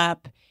use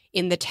up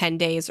in the 10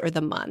 days or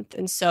the month.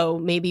 And so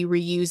maybe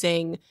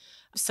reusing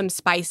some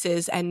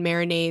spices and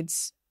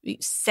marinades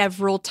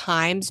several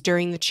times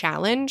during the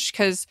challenge,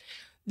 because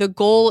the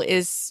goal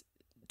is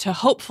to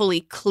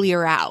hopefully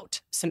clear out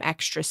some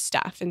extra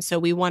stuff. And so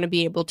we want to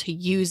be able to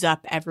use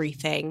up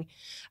everything.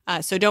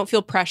 So don't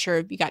feel pressure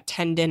if you got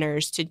 10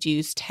 dinners to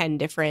use 10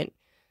 different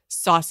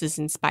sauces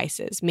and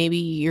spices. Maybe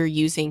you're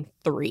using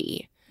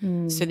 3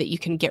 so that you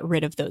can get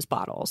rid of those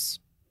bottles.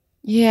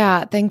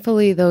 Yeah,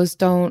 thankfully those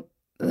don't,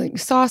 like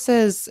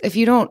sauces, if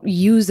you don't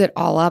use it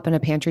all up in a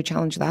pantry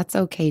challenge, that's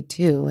okay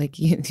too. Like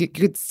you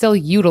could still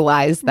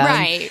utilize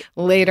them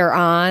later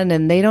on,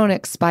 and they don't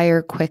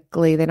expire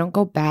quickly. They don't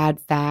go bad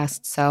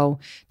fast. So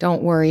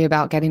don't worry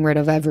about getting rid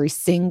of every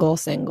single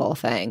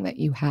thing that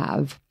you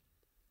have.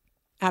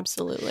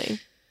 Absolutely.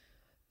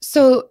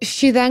 So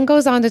she then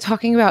goes on to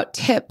talking about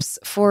tips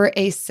for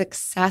a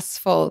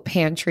successful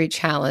pantry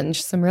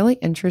challenge. Some really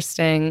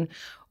interesting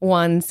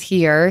ones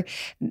here.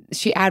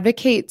 She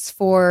advocates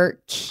for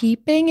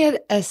keeping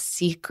it a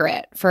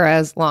secret for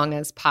as long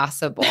as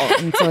possible.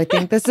 And so I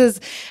think this is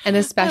an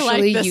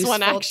especially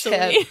useful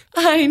tip.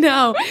 I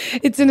know.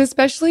 It's an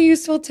especially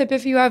useful tip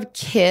if you have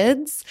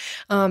kids.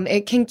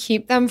 It can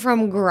keep them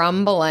from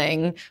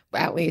grumbling,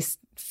 at least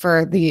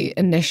for the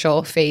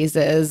initial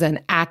phases,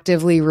 and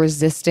actively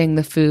resisting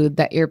the food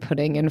that you're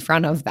putting in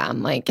front of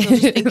them. Like, I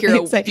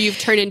think you've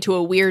turned into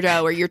a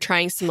weirdo, or you're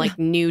trying some like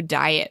new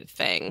diet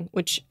thing,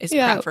 which is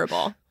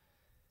preferable.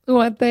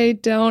 What they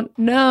don't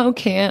know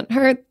can't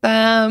hurt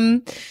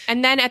them.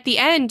 And then at the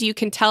end, you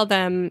can tell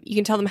them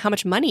how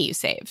much money you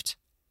saved,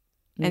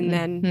 and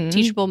then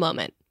teachable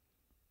moment.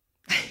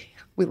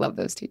 We love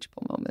those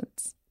teachable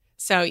moments.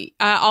 So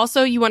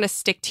also, you want to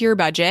stick to your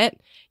budget.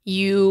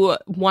 You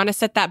want to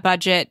set that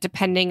budget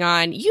depending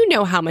on,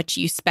 how much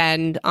you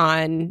spend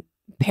on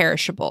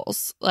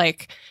perishables,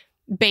 like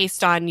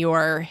based on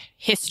your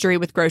history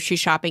with grocery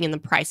shopping and the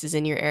prices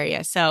in your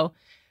area. So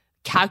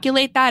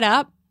calculate that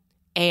up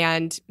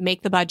and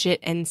make the budget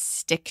and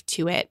stick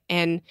to it,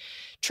 and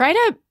try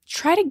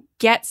to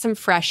get some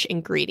fresh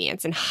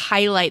ingredients and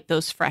highlight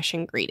those fresh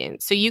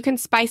ingredients. So you can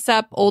spice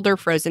up older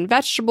frozen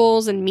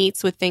vegetables and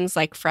meats with things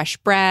like fresh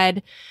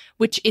bread,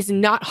 which is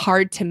not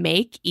hard to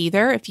make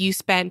either. If you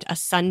spend a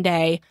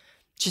Sunday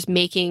just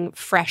making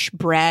fresh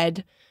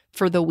bread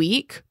for the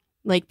week,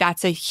 like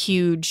that's a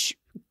huge,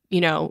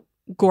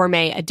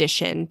 gourmet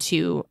addition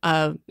to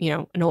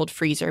an old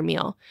freezer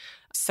meal.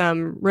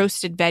 Some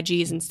roasted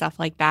veggies and stuff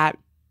like that.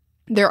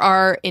 There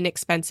are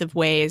inexpensive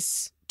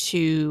ways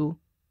to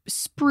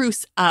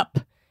spruce up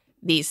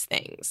these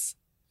things.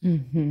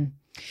 Mm-hmm.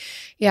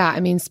 Yeah, I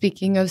mean,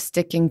 speaking of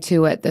sticking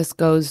to it, this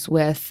goes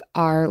with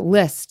our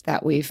list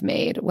that we've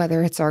made,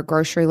 whether it's our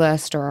grocery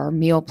list or our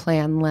meal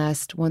plan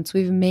list. Once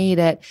we've made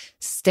it,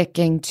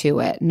 sticking to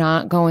it,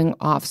 not going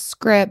off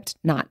script,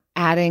 not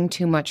adding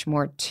too much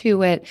more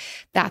to it.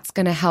 That's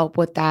going to help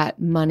with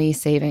that money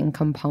saving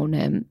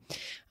component.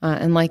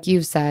 And like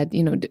you've said,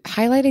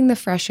 highlighting the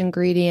fresh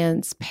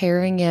ingredients,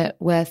 pairing it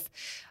with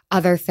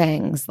other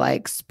things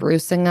like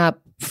sprucing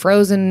up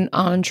frozen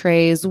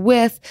entrees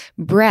with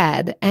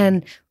bread,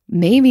 and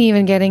maybe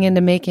even getting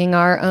into making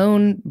our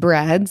own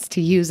breads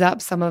to use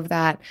up some of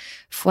that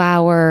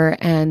flour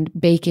and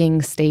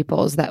baking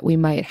staples that we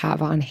might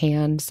have on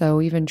hand.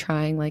 So even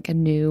trying like a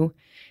new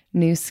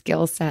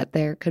skill set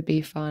there could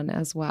be fun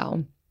as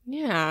well.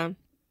 Yeah.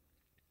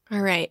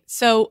 All right.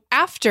 So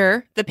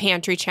after the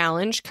pantry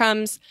challenge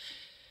comes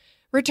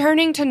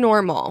returning to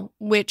normal,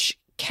 which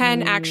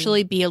can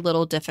actually be a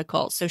little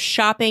difficult. So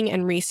shopping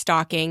and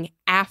restocking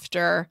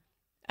after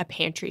a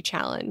pantry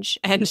challenge.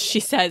 And she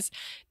says,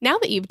 now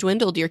that you've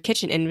dwindled your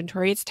kitchen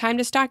inventory, it's time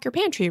to stock your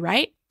pantry,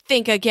 right?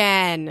 Think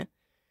again.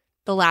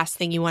 The last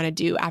thing you want to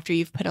do after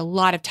you've put a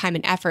lot of time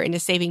and effort into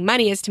saving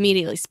money is to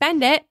immediately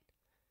spend it.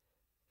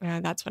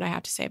 That's what I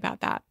have to say about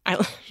that.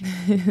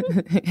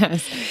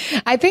 Yes.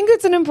 I think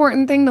it's an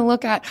important thing to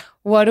look at.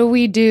 What do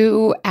we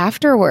do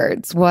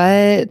afterwards?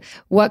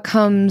 What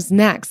comes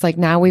next? Like,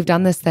 now we've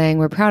done this thing,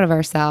 we're proud of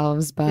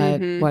ourselves, but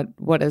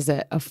what does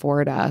it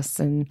afford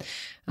us? And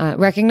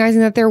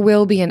recognizing that there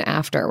will be an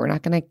after. We're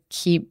not going to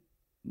keep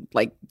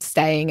like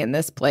staying in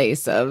this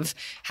place of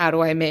how do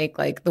I make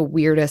like the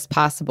weirdest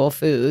possible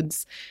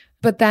foods.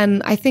 But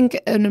then I think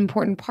an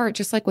important part,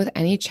 just like with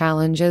any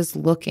challenge, is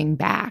looking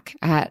back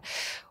at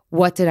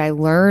what did I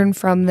learn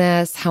from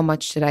this? How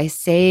much did I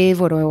save?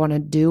 What do I want to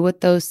do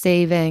with those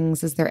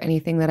savings? Is there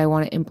anything that I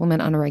want to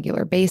implement on a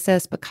regular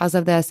basis because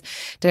of this?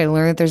 Did I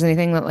learn that there's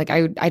anything that like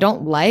I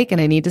don't like and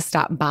I need to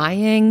stop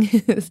buying?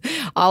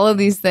 All of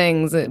these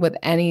things with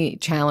any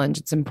challenge,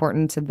 it's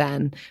important to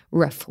then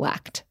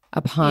reflect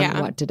upon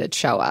what did it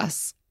show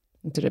us?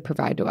 What did it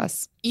provide to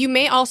us? You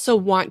may also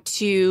want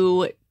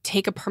to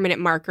take a permanent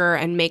marker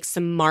and make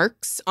some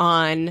marks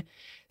on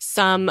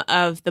some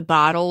of the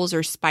bottles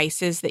or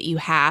spices that you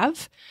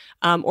have,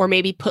 or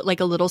maybe put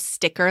like a little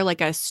sticker, like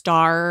a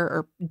star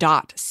or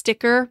dot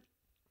sticker.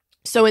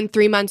 So in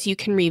 3 months, you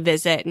can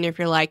revisit. And if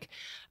you're like,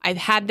 I've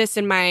had this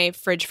in my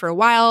fridge for a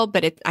while,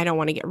 but I don't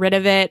want to get rid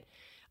of it.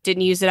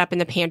 Didn't use it up in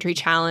the pantry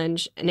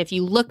challenge. And if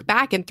you look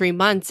back in 3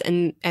 months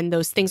and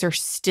those things are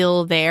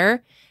still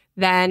there,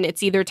 then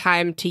it's either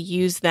time to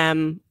use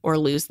them or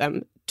lose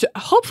them. To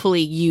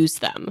hopefully use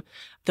them.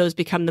 Those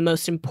become the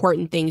most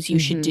important things you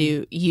should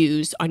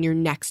use on your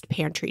next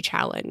pantry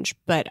challenge.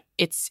 But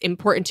it's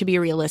important to be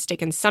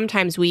realistic. And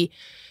sometimes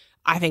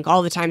I think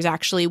all the times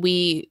actually,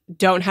 we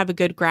don't have a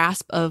good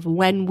grasp of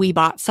when we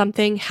bought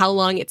something, how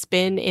long it's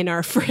been in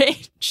our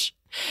fridge.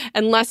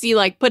 Unless you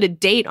like put a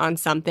date on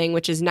something,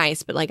 which is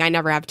nice. But like I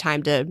never have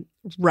time to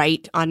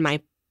write on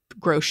my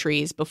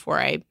groceries before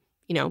I,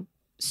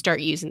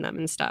 start using them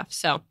and stuff.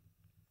 So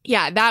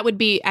yeah, that would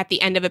be at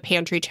the end of a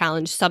pantry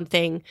challenge,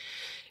 something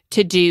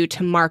to do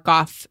to mark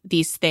off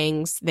these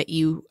things that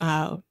you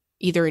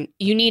either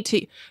you need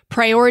to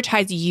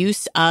prioritize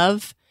use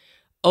of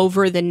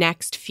over the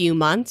next few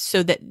months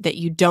so that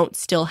you don't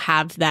still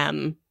have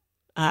them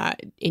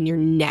in your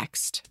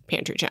next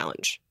pantry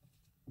challenge.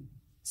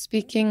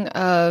 Speaking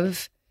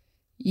of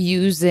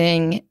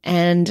using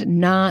and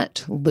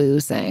not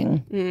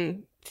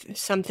losing.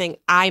 Something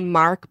I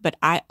mark, but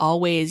I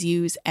always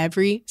use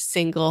every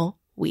single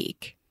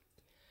week.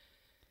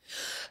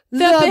 The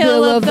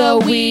Bill of the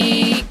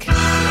Week.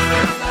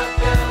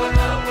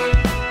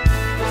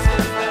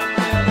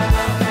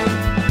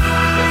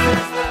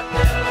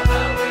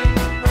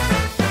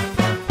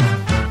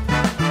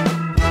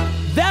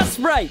 That's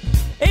right.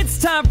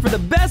 It's time for the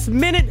best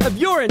minute of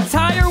your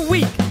entire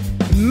week.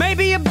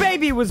 Maybe a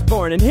baby was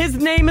born and his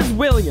name is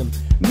William.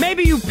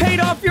 Maybe you paid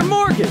off your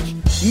mortgage.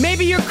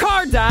 Maybe your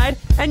car died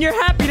and you're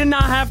happy to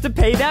not have to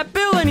pay that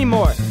bill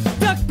anymore.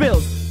 Duck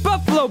Bills,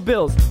 Buffalo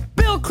Bills,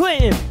 Bill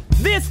Clinton.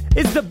 This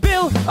is the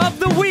Bill of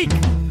the Week.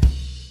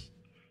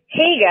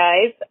 Hey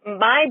guys,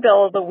 my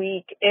Bill of the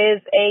Week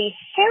is a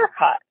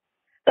haircut.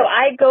 So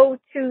I go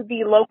to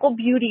the local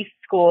beauty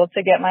school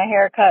to get my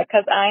hair cut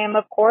because I am,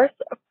 of course,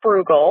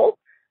 frugal.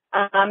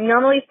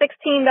 Normally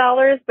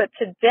 $16, but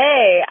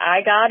today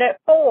I got it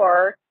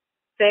for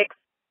 $6.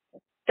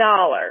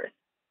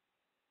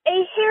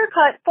 A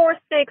haircut for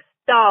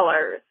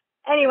 $6.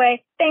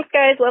 Anyway, thanks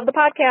guys. Love the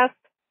podcast.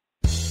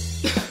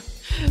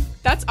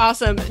 That's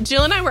awesome.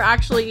 Jill and I were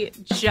actually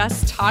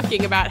just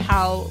talking about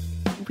how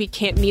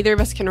neither of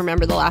us can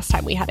remember the last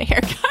time we had a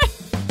haircut.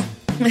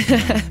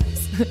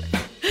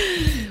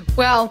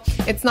 Well,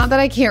 It's not that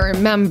I can't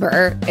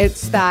remember.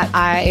 It's that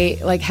I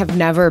have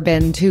never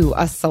been to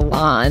a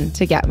salon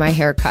to get my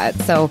hair cut.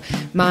 So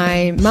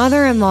my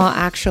mother-in-law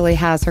actually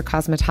has her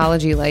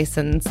cosmetology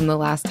license. And the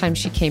last time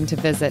she came to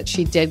visit,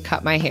 she did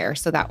cut my hair.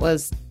 So that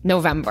was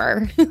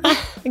November. I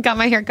got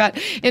my hair cut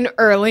in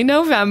early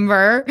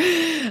November.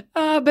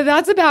 But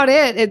that's about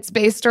it. It's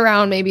based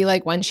around maybe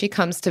when she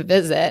comes to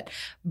visit.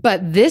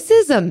 But this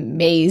is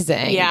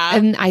amazing. Yeah.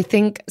 And I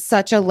think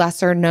such a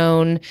lesser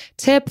known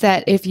tip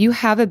that if you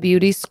have a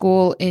beauty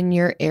school in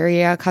your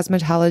area,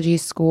 cosmetology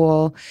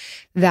school,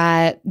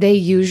 that they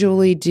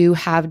usually do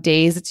have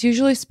days. It's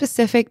usually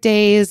specific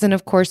days. And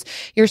of course,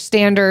 your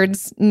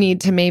standards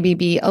need to maybe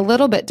be a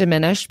little bit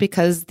diminished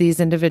because these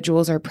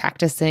individuals are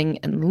practicing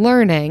and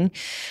learning.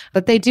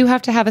 But they do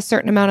have to have a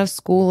certain amount of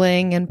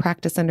schooling and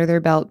practice under their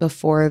belt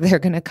before they're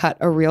going to cut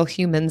a real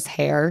human's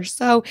hair.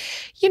 So,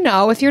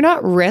 if you're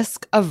not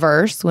risk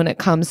averse when it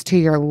comes to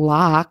your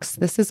locks,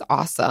 this is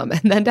awesome.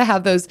 And then to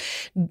have those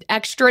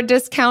extra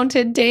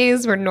discounted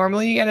days where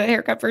normally you get a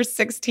haircut for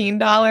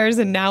 $16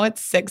 and now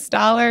it's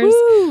 $6.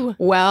 Woo.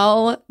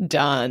 Well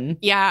done.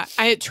 Yeah.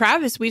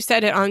 Travis, we've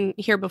said it on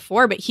here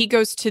before, but he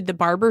goes to the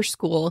barber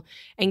school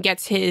and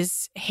gets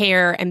his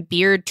hair and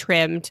beard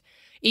trimmed.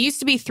 It used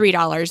to be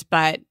 $3,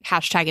 but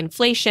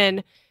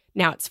 #inflation.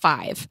 Now it's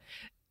 $5.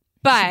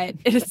 But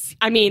it's,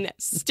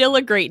 still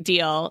a great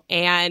deal.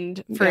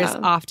 And for as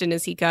often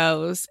as he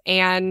goes.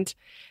 And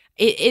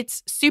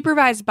it's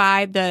supervised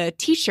by the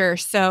teacher.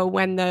 So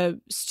when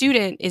the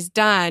student is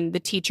done,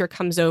 the teacher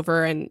comes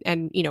over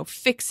and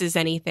fixes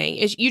anything.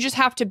 You just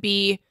have to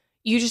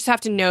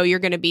know you're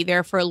going to be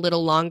there for a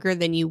little longer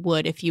than you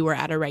would if you were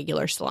at a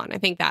regular salon. I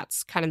think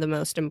that's kind of the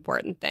most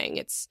important thing.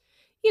 It's,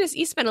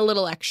 you spend a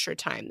little extra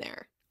time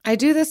there. I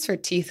do this for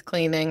teeth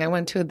cleaning. I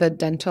went to the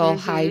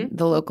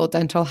the local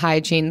dental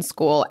hygiene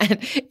school, and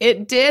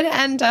it did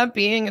end up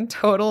being a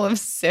total of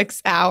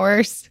 6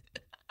 hours.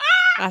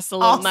 That's a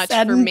little all much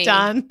said for and me.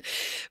 done.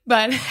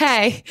 But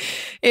hey,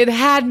 it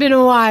had been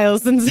a while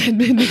since I'd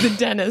been to the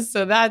dentist,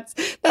 so that's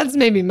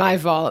maybe my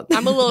fault.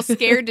 I'm a little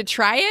scared to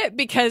try it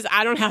because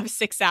I don't have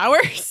 6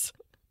 hours.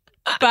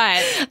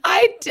 But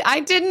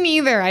I didn't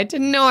either. I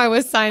didn't know I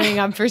was signing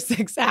up for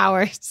 6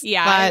 hours.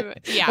 Yeah. But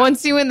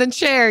once you're in the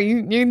chair,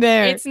 you're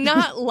there. It's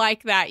not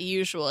like that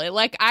usually.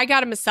 I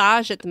got a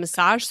massage at the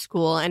massage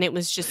school and it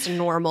was just a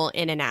normal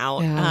in and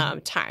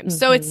out time.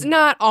 So it's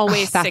not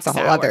always 6 hours. That's a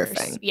whole other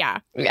thing. Yeah.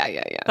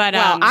 Yeah. But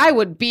I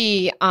would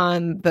be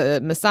on the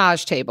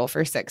massage table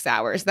for 6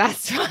 hours.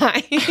 That's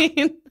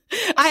fine.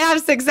 I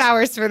have 6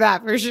 hours for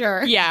that for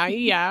sure.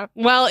 Yeah.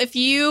 Well, if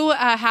you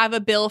have a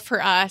bill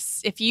for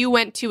us, if you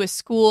went to a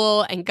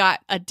school and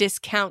got a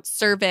discount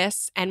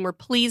service and were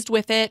pleased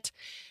with it,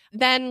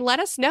 then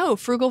let us know.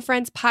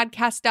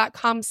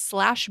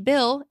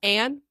 frugalfriendspodcast.com/bill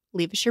and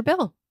leave us your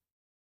bill.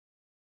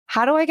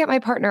 How do I get my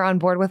partner on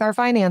board with our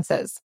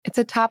finances? It's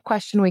a top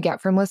question we get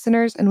from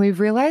listeners, and we've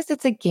realized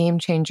it's a game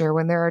changer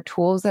when there are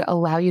tools that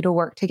allow you to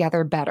work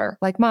together better,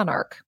 like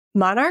Monarch.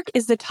 Monarch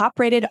is the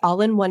top-rated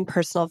all-in-one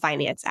personal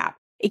finance app.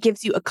 It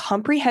gives you a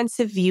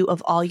comprehensive view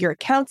of all your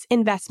accounts,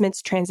 investments,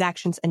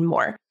 transactions, and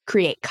more.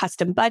 Create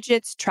custom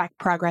budgets, track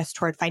progress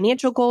toward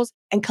financial goals,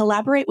 and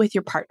collaborate with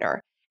your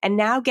partner. And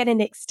now get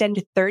an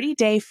extended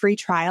 30-day free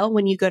trial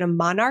when you go to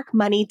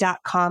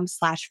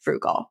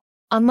monarchmoney.com/frugal.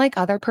 Unlike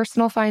other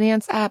personal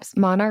finance apps,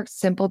 Monarch's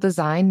simple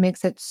design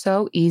makes it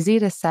so easy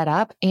to set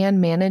up and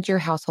manage your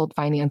household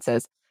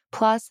finances.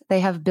 Plus, they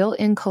have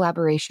built-in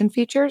collaboration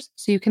features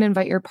so you can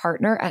invite your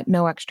partner at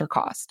no extra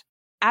cost.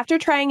 After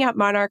trying out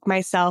Monarch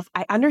myself,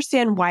 I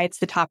understand why it's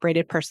the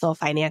top-rated personal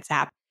finance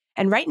app.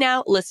 And right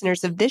now,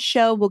 listeners of this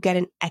show will get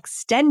an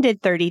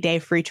extended 30-day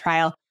free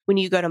trial when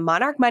you go to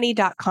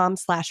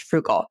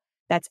monarchmoney.com/frugal.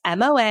 That's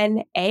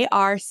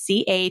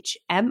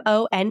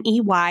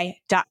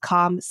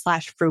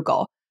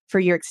monarchmoney.com/frugal for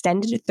your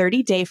extended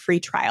 30-day free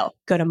trial.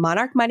 Go to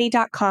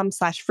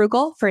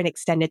monarchmoney.com/frugal for an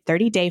extended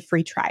 30-day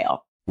free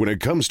trial. When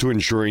it comes to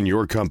ensuring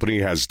your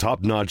company has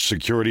top-notch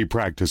security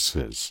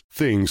practices,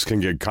 things can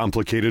get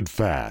complicated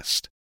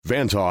fast.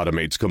 Vanta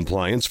automates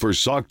compliance for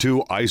SOC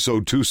 2, ISO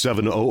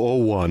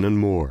 27001, and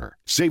more,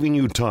 saving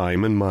you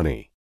time and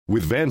money.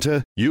 With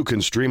Vanta, you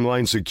can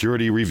streamline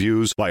security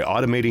reviews by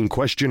automating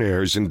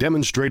questionnaires and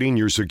demonstrating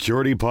your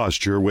security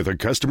posture with a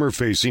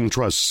customer-facing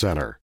trust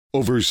center.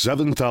 Over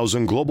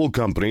 7,000 global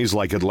companies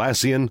like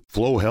Atlassian,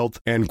 Flow Health,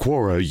 and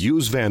Quora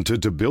use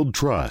Vanta to build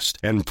trust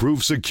and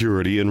prove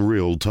security in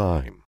real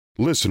time.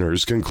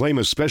 Listeners can claim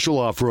a special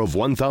offer of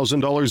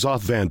 $1,000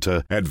 off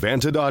Vanta at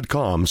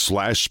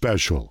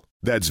vanta.com/special.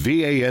 That's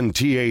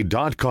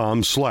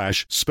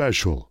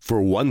VANTA.com/special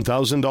for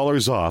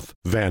 $1,000 off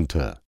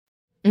Vanta.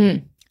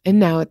 And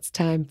now it's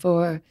time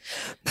for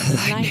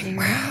the lightning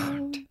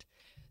round.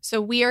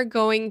 So we are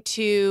going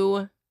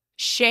to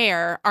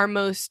share our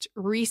most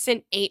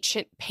recent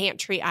ancient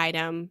pantry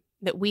item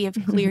that we have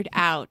cleared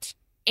out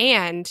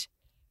and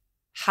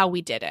how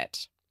we did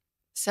it.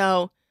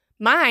 So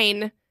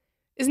mine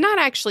is not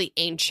actually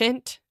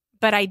ancient,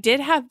 but I did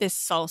have this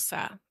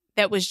salsa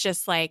that was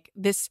just like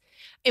this.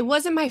 It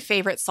wasn't my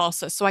favorite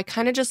salsa. So I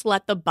kind of just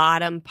let the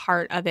bottom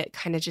part of it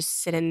kind of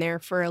just sit in there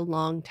for a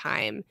long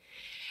time.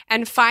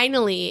 And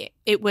finally,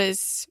 it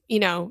was,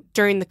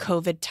 during the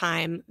COVID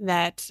time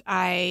that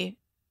I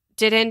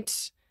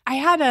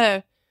had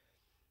a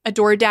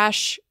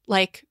DoorDash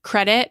like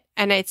credit,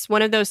 and it's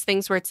one of those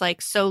things where it's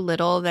like so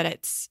little that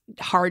it's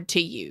hard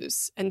to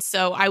use. And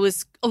so I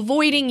was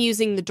avoiding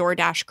using the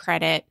DoorDash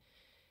credit,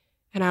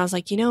 and I was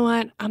like, you know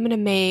what? I'm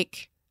going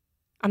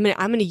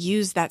to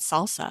use that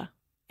salsa.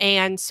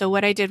 And so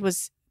what I did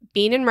was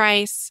bean and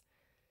rice,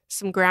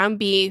 some ground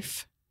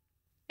beef,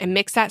 and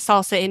mix that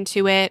salsa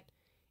into it.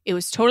 It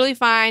was totally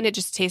fine. It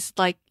just tasted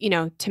like,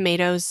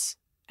 tomatoes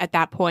at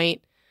that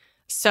point.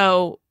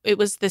 So it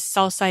was this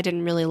salsa I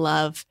didn't really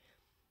love.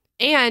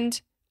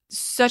 And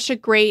such a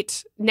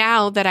great,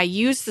 now that I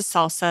use the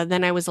salsa,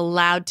 then I was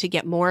allowed to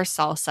get more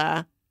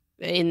salsa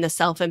in the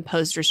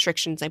self-imposed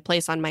restrictions I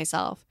place on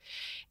myself.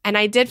 And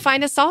I did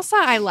find a salsa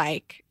I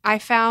like. I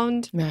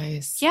found,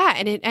 nice. Yeah,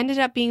 and it ended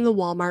up being the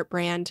Walmart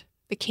brand,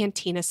 the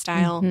Cantina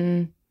style.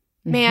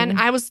 Mm-hmm. Man,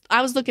 I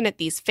was looking at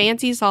these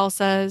fancy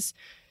salsas,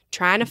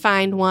 trying to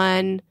find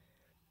one,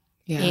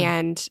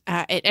 and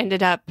it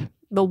ended up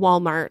the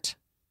Walmart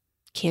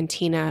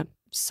Cantina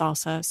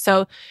salsa.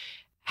 So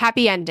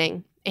happy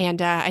ending,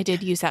 and I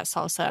did use that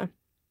salsa.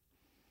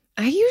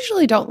 I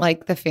usually don't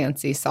like the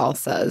fancy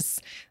salsas.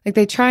 Like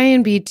they try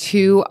and be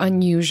too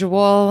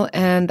unusual,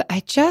 and I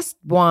just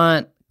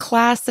want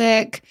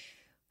classic,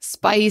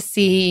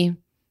 spicy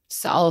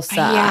salsa.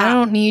 I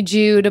don't need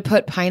you to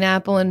put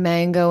pineapple and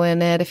mango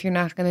in it if you're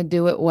not going to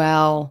do it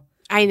well.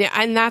 I know,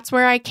 and that's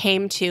where I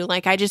came to.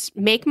 Like, I just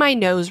make my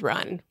nose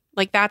run.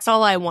 Like, that's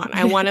all I want.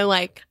 I want to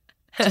like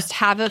just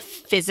have a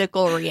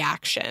physical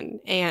reaction,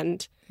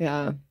 and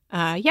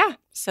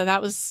So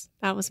that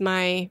was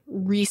my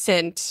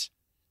recent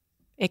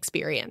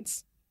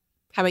experience.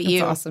 How about you?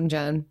 That's awesome,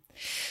 Jen.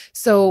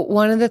 So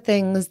one of the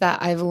things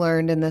that I've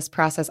learned in this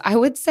process, I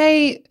would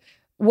say,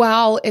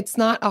 while it's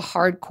not a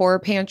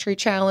hardcore pantry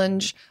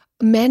challenge,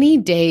 many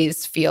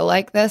days feel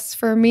like this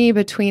for me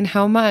between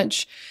how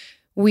much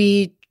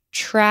we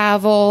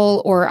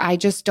travel or I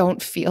just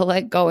don't feel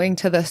like going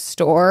to the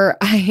store.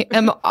 I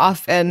am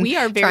often we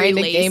are very trying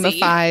to lazy.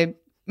 gamify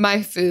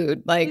my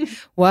food. Like,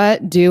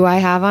 what do I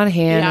have on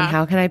hand and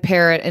how can I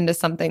pair it into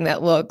something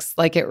that looks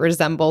like it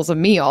resembles a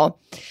meal?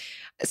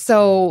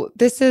 So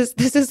this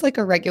is like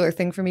a regular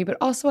thing for me, but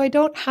also I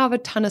don't have a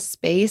ton of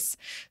space.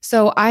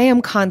 So I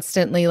am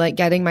constantly like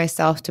getting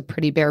myself to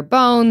pretty bare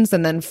bones.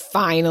 And then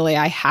finally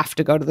I have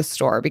to go to the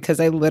store because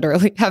I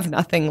literally have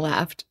nothing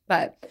left.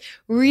 But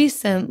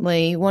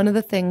recently, one of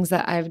the things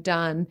that I've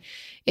done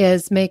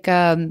is make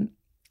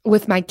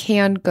with my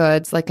canned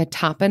goods, like a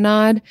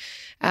tapenade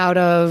out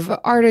of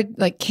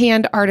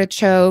canned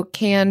artichoke,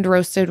 canned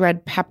roasted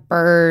red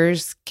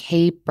peppers,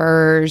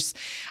 capers.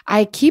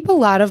 I keep a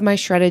lot of my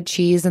shredded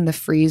cheese in the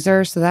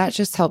freezer, so that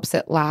just helps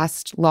it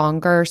last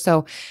longer.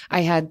 So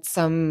I had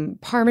some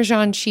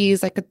Parmesan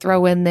cheese I could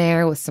throw in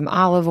there with some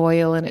olive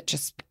oil, and it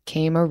just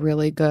became a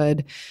really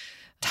good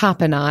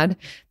tapenade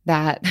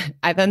that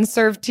I then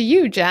served to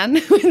you, Jen,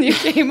 when you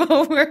came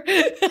over.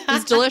 It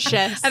was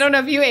delicious. I don't know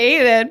if you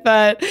ate it,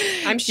 but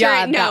I'm sure.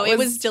 It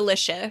was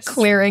delicious.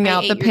 Clearing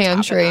out the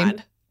pantry.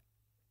 And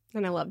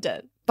I loved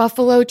it.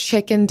 Buffalo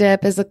chicken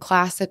dip is a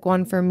classic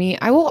one for me.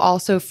 I will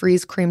also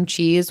freeze cream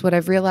cheese. What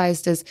I've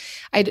realized is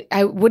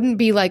I wouldn't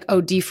be like,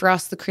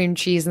 defrost the cream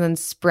cheese and then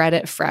spread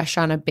it fresh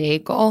on a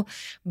bagel,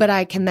 but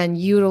I can then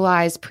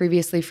utilize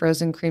previously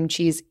frozen cream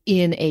cheese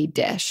in a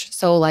dish.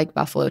 So like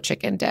buffalo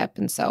chicken dip.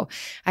 And so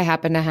I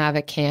happen to have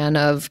a can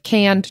of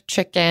canned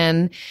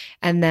chicken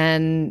and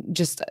then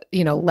just,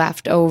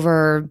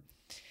 leftover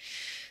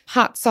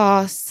hot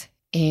sauce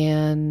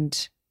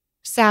and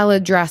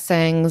salad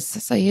dressings.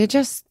 So you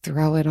just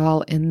throw it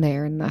all in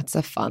there, and that's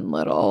a fun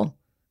little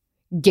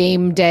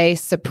game day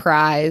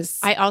surprise.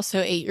 I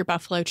also ate your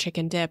buffalo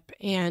chicken dip,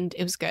 and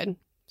it was good.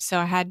 So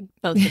I had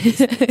both of these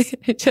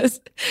things.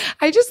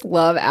 I just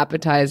love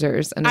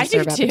appetizers, and I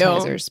serve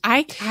appetizers.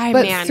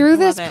 But through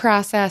this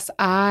process,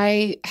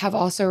 I have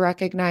also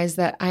recognized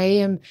that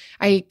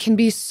I can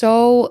be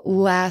so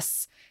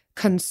less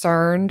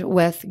concerned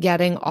with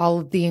getting all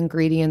of the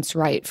ingredients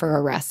right for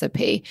a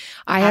recipe.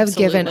 I have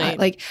given,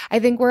 I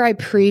think where I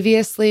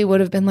previously would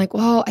have been like,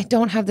 well, I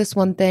don't have this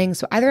one thing,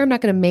 so either I'm not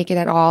going to make it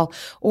at all,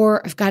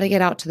 or I've got to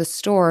get out to the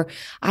store.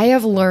 I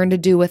have learned to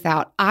do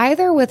without,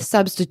 either with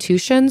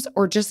substitutions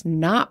or just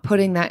not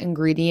putting that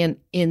ingredient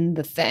in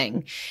the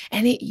thing.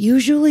 And it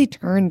usually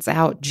turns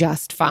out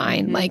just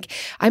fine. Mm-hmm. Like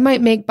I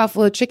might make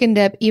buffalo chicken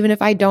dip even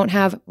if I don't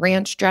have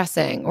ranch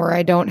dressing or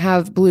I don't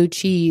have blue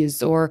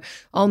cheese, or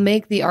I'll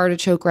make the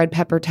artichoke, red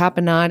pepper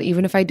tapenade,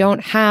 even if I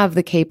don't have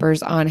the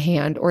capers on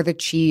hand or the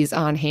cheese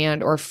on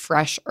hand or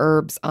fresh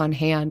herbs on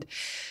hand.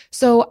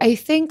 So I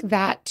think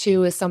that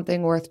too is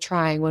something worth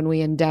trying when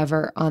we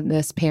endeavor on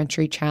this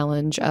pantry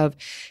challenge of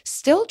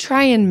still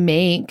try and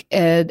make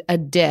a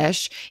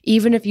dish,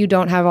 even if you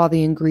don't have all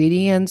the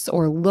ingredients,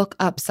 or look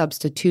up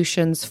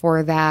substitutions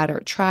for that, or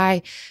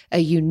try a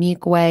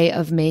unique way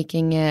of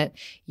making it.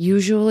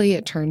 Usually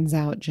it turns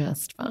out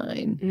just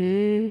fine.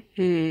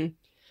 Mm-hmm.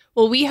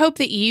 Well, we hope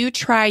that you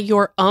try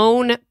your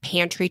own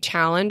pantry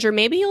challenge, or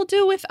maybe you'll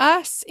do it with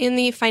us in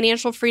the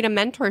Financial Freedom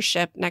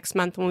Mentorship next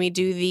month when we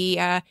do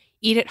the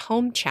Eat at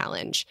Home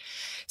challenge.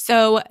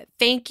 So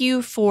thank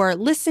you for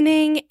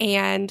listening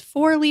and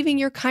for leaving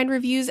your kind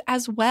reviews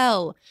as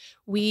well.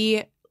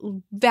 We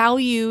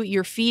value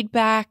your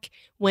feedback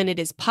when it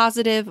is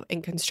positive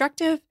and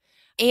constructive,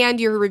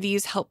 and your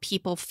reviews help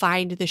people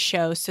find the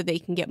show so they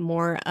can get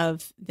more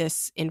of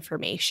this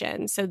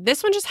information. So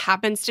this one just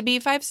happens to be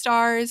 5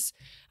 stars.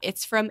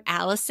 It's from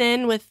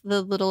Allison with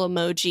the little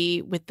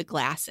emoji with the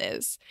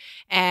glasses.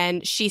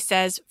 And she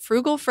says,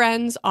 "Frugal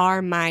friends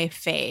are my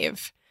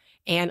fave.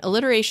 And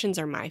alliterations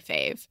are my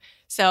fave."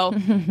 So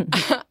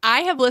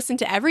I have listened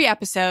to every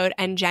episode,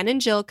 and Jen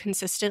and Jill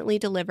consistently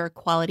deliver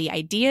quality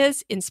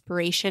ideas,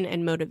 inspiration,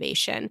 and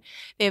motivation.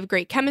 They have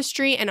great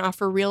chemistry and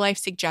offer real-life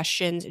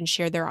suggestions and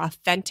share their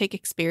authentic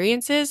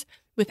experiences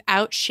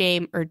without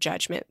shame or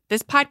judgment.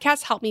 This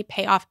podcast helped me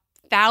pay off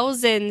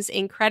thousands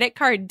in credit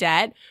card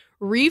debt,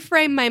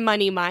 reframe my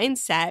money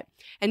mindset,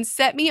 and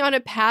set me on a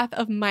path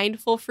of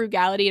mindful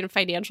frugality and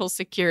financial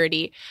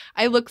security.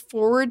 I look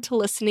forward to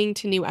listening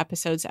to new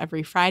episodes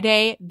every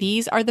Friday.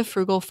 These are the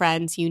frugal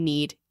friends you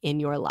need in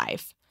your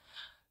life.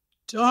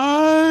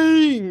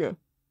 Dang!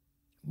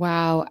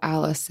 Wow,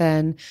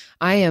 Allison.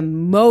 I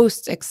am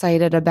most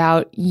excited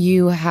about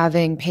you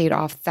having paid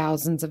off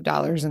thousands of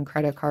dollars in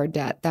credit card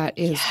debt. That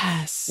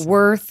is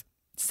worth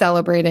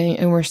celebrating,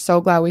 and we're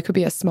so glad we could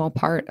be a small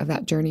part of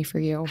that journey for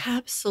you.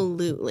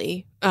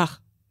 Absolutely. Ugh,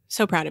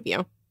 so proud of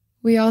you.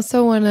 We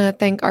also want to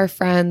thank our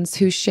friends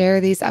who share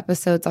these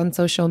episodes on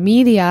social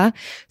media.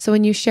 So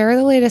when you share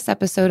the latest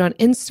episode on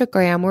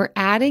Instagram, we're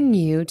adding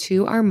you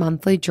to our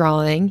monthly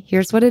drawing.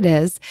 Here's what it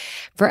is.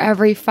 For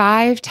every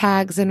 5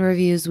 tags and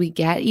reviews we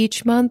get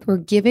each month, we're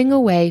giving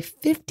away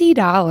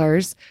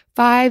 $50,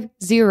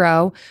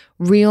 50,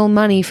 real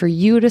money for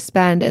you to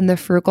spend in the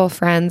Frugal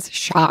Friends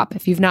shop.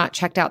 If you've not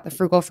checked out the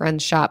Frugal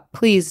Friends shop,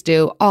 please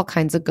do. All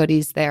kinds of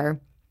goodies there.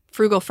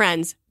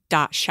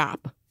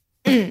 frugalfriends.shop.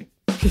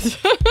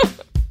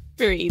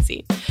 Very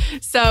easy.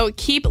 So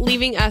keep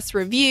leaving us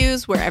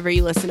reviews wherever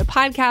you listen to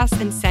podcasts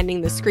and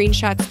sending the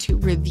screenshots to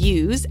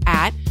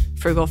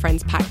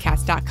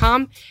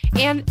reviews@frugalfriendspodcast.com.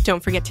 And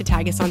don't forget to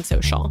tag us on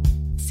social.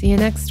 See you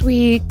next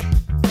week.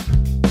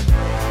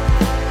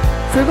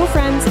 Frugal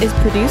Friends is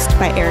produced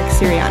by Eric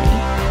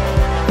Siriani.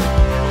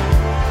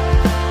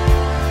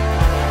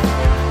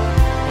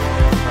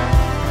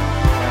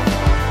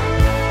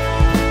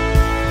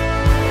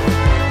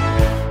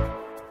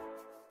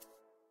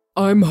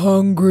 I'm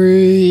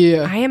hungry.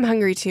 I am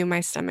hungry too. My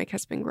stomach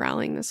has been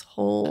growling this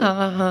whole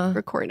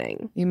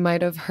recording. You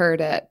might have heard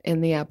it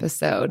in the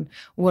episode.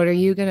 What are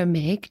you going to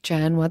make,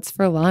 Jen? What's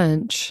for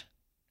lunch?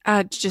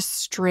 Just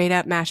straight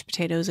up mashed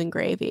potatoes and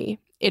gravy.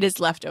 It is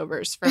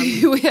leftovers from...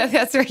 Yeah,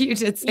 that's right. You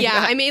did say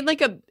that. I made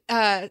like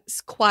a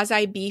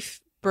quasi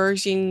beef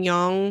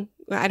bourguignon.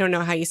 I don't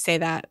know how you say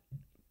that.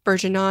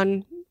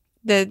 Bourguignon.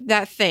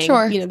 That thing.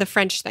 Sure. You know, the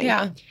French thing.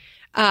 Yeah.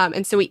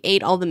 And so we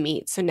ate all the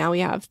meat. So now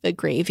we have the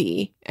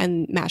gravy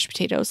and mashed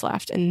potatoes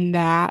left. And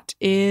that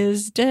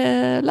is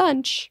the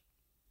lunch.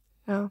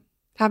 So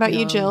how about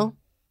you, Jill?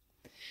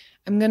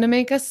 I'm going to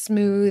make a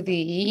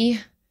smoothie.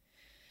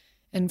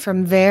 And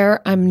from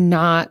there, I'm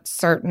not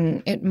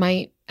certain. It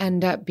might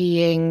end up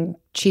being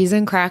cheese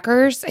and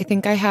crackers. I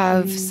think I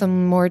have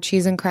some more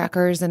cheese and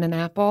crackers and an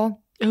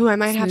apple. Oh, I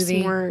might have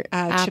some more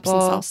chips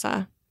and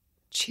salsa.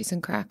 Cheese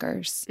and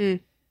crackers.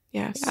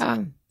 Yes.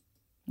 Yeah.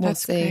 We'll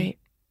see. Great.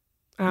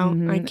 Oh,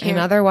 I can't. And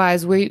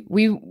otherwise, we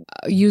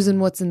using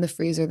what's in the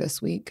freezer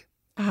this week.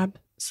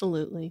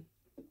 Absolutely.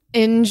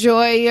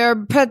 Enjoy your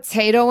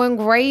potato and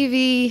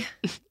gravy.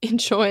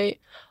 Enjoy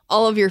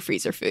all of your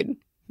freezer food.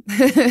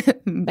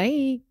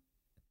 Bye.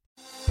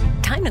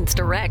 Diamonds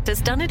Direct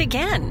has done it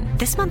again.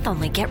 This month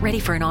only, get ready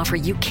for an offer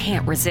you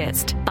can't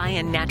resist. Buy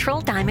a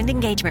natural diamond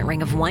engagement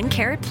ring of 1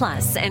 carat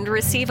plus and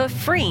receive a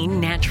free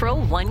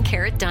natural 1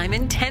 carat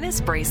diamond tennis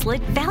bracelet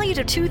valued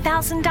at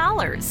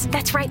 $2,000.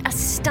 That's right, a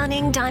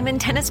stunning diamond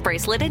tennis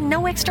bracelet at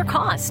no extra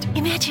cost.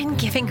 Imagine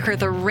giving her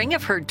the ring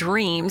of her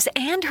dreams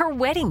and her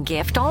wedding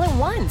gift all at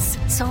once.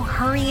 So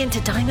hurry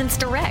into Diamonds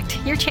Direct.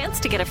 Your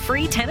chance to get a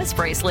free tennis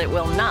bracelet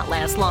will not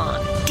last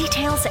long.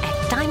 Details at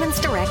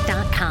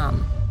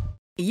diamondsdirect.com.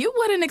 You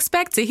wouldn't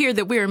expect to hear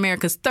that we're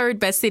America's 3rd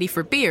best city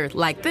for beer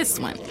like this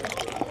one.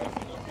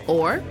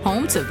 Or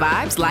home to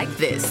vibes like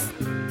this.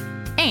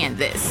 And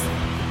this.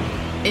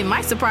 It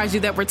might surprise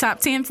you that we're top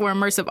 10 for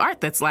immersive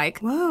art that's like,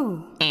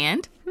 whoa.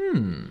 And,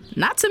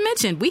 not to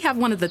mention, we have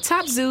one of the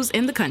top zoos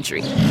in the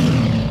country.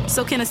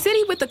 So can a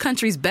city with the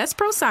country's best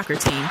pro soccer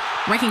team,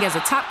 ranking as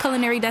a top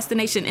culinary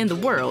destination in the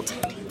world,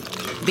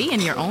 be in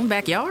your own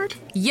backyard?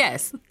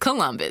 Yes,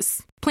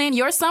 Columbus. Plan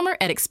your summer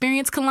at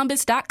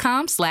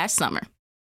experiencecolumbus.com/summer.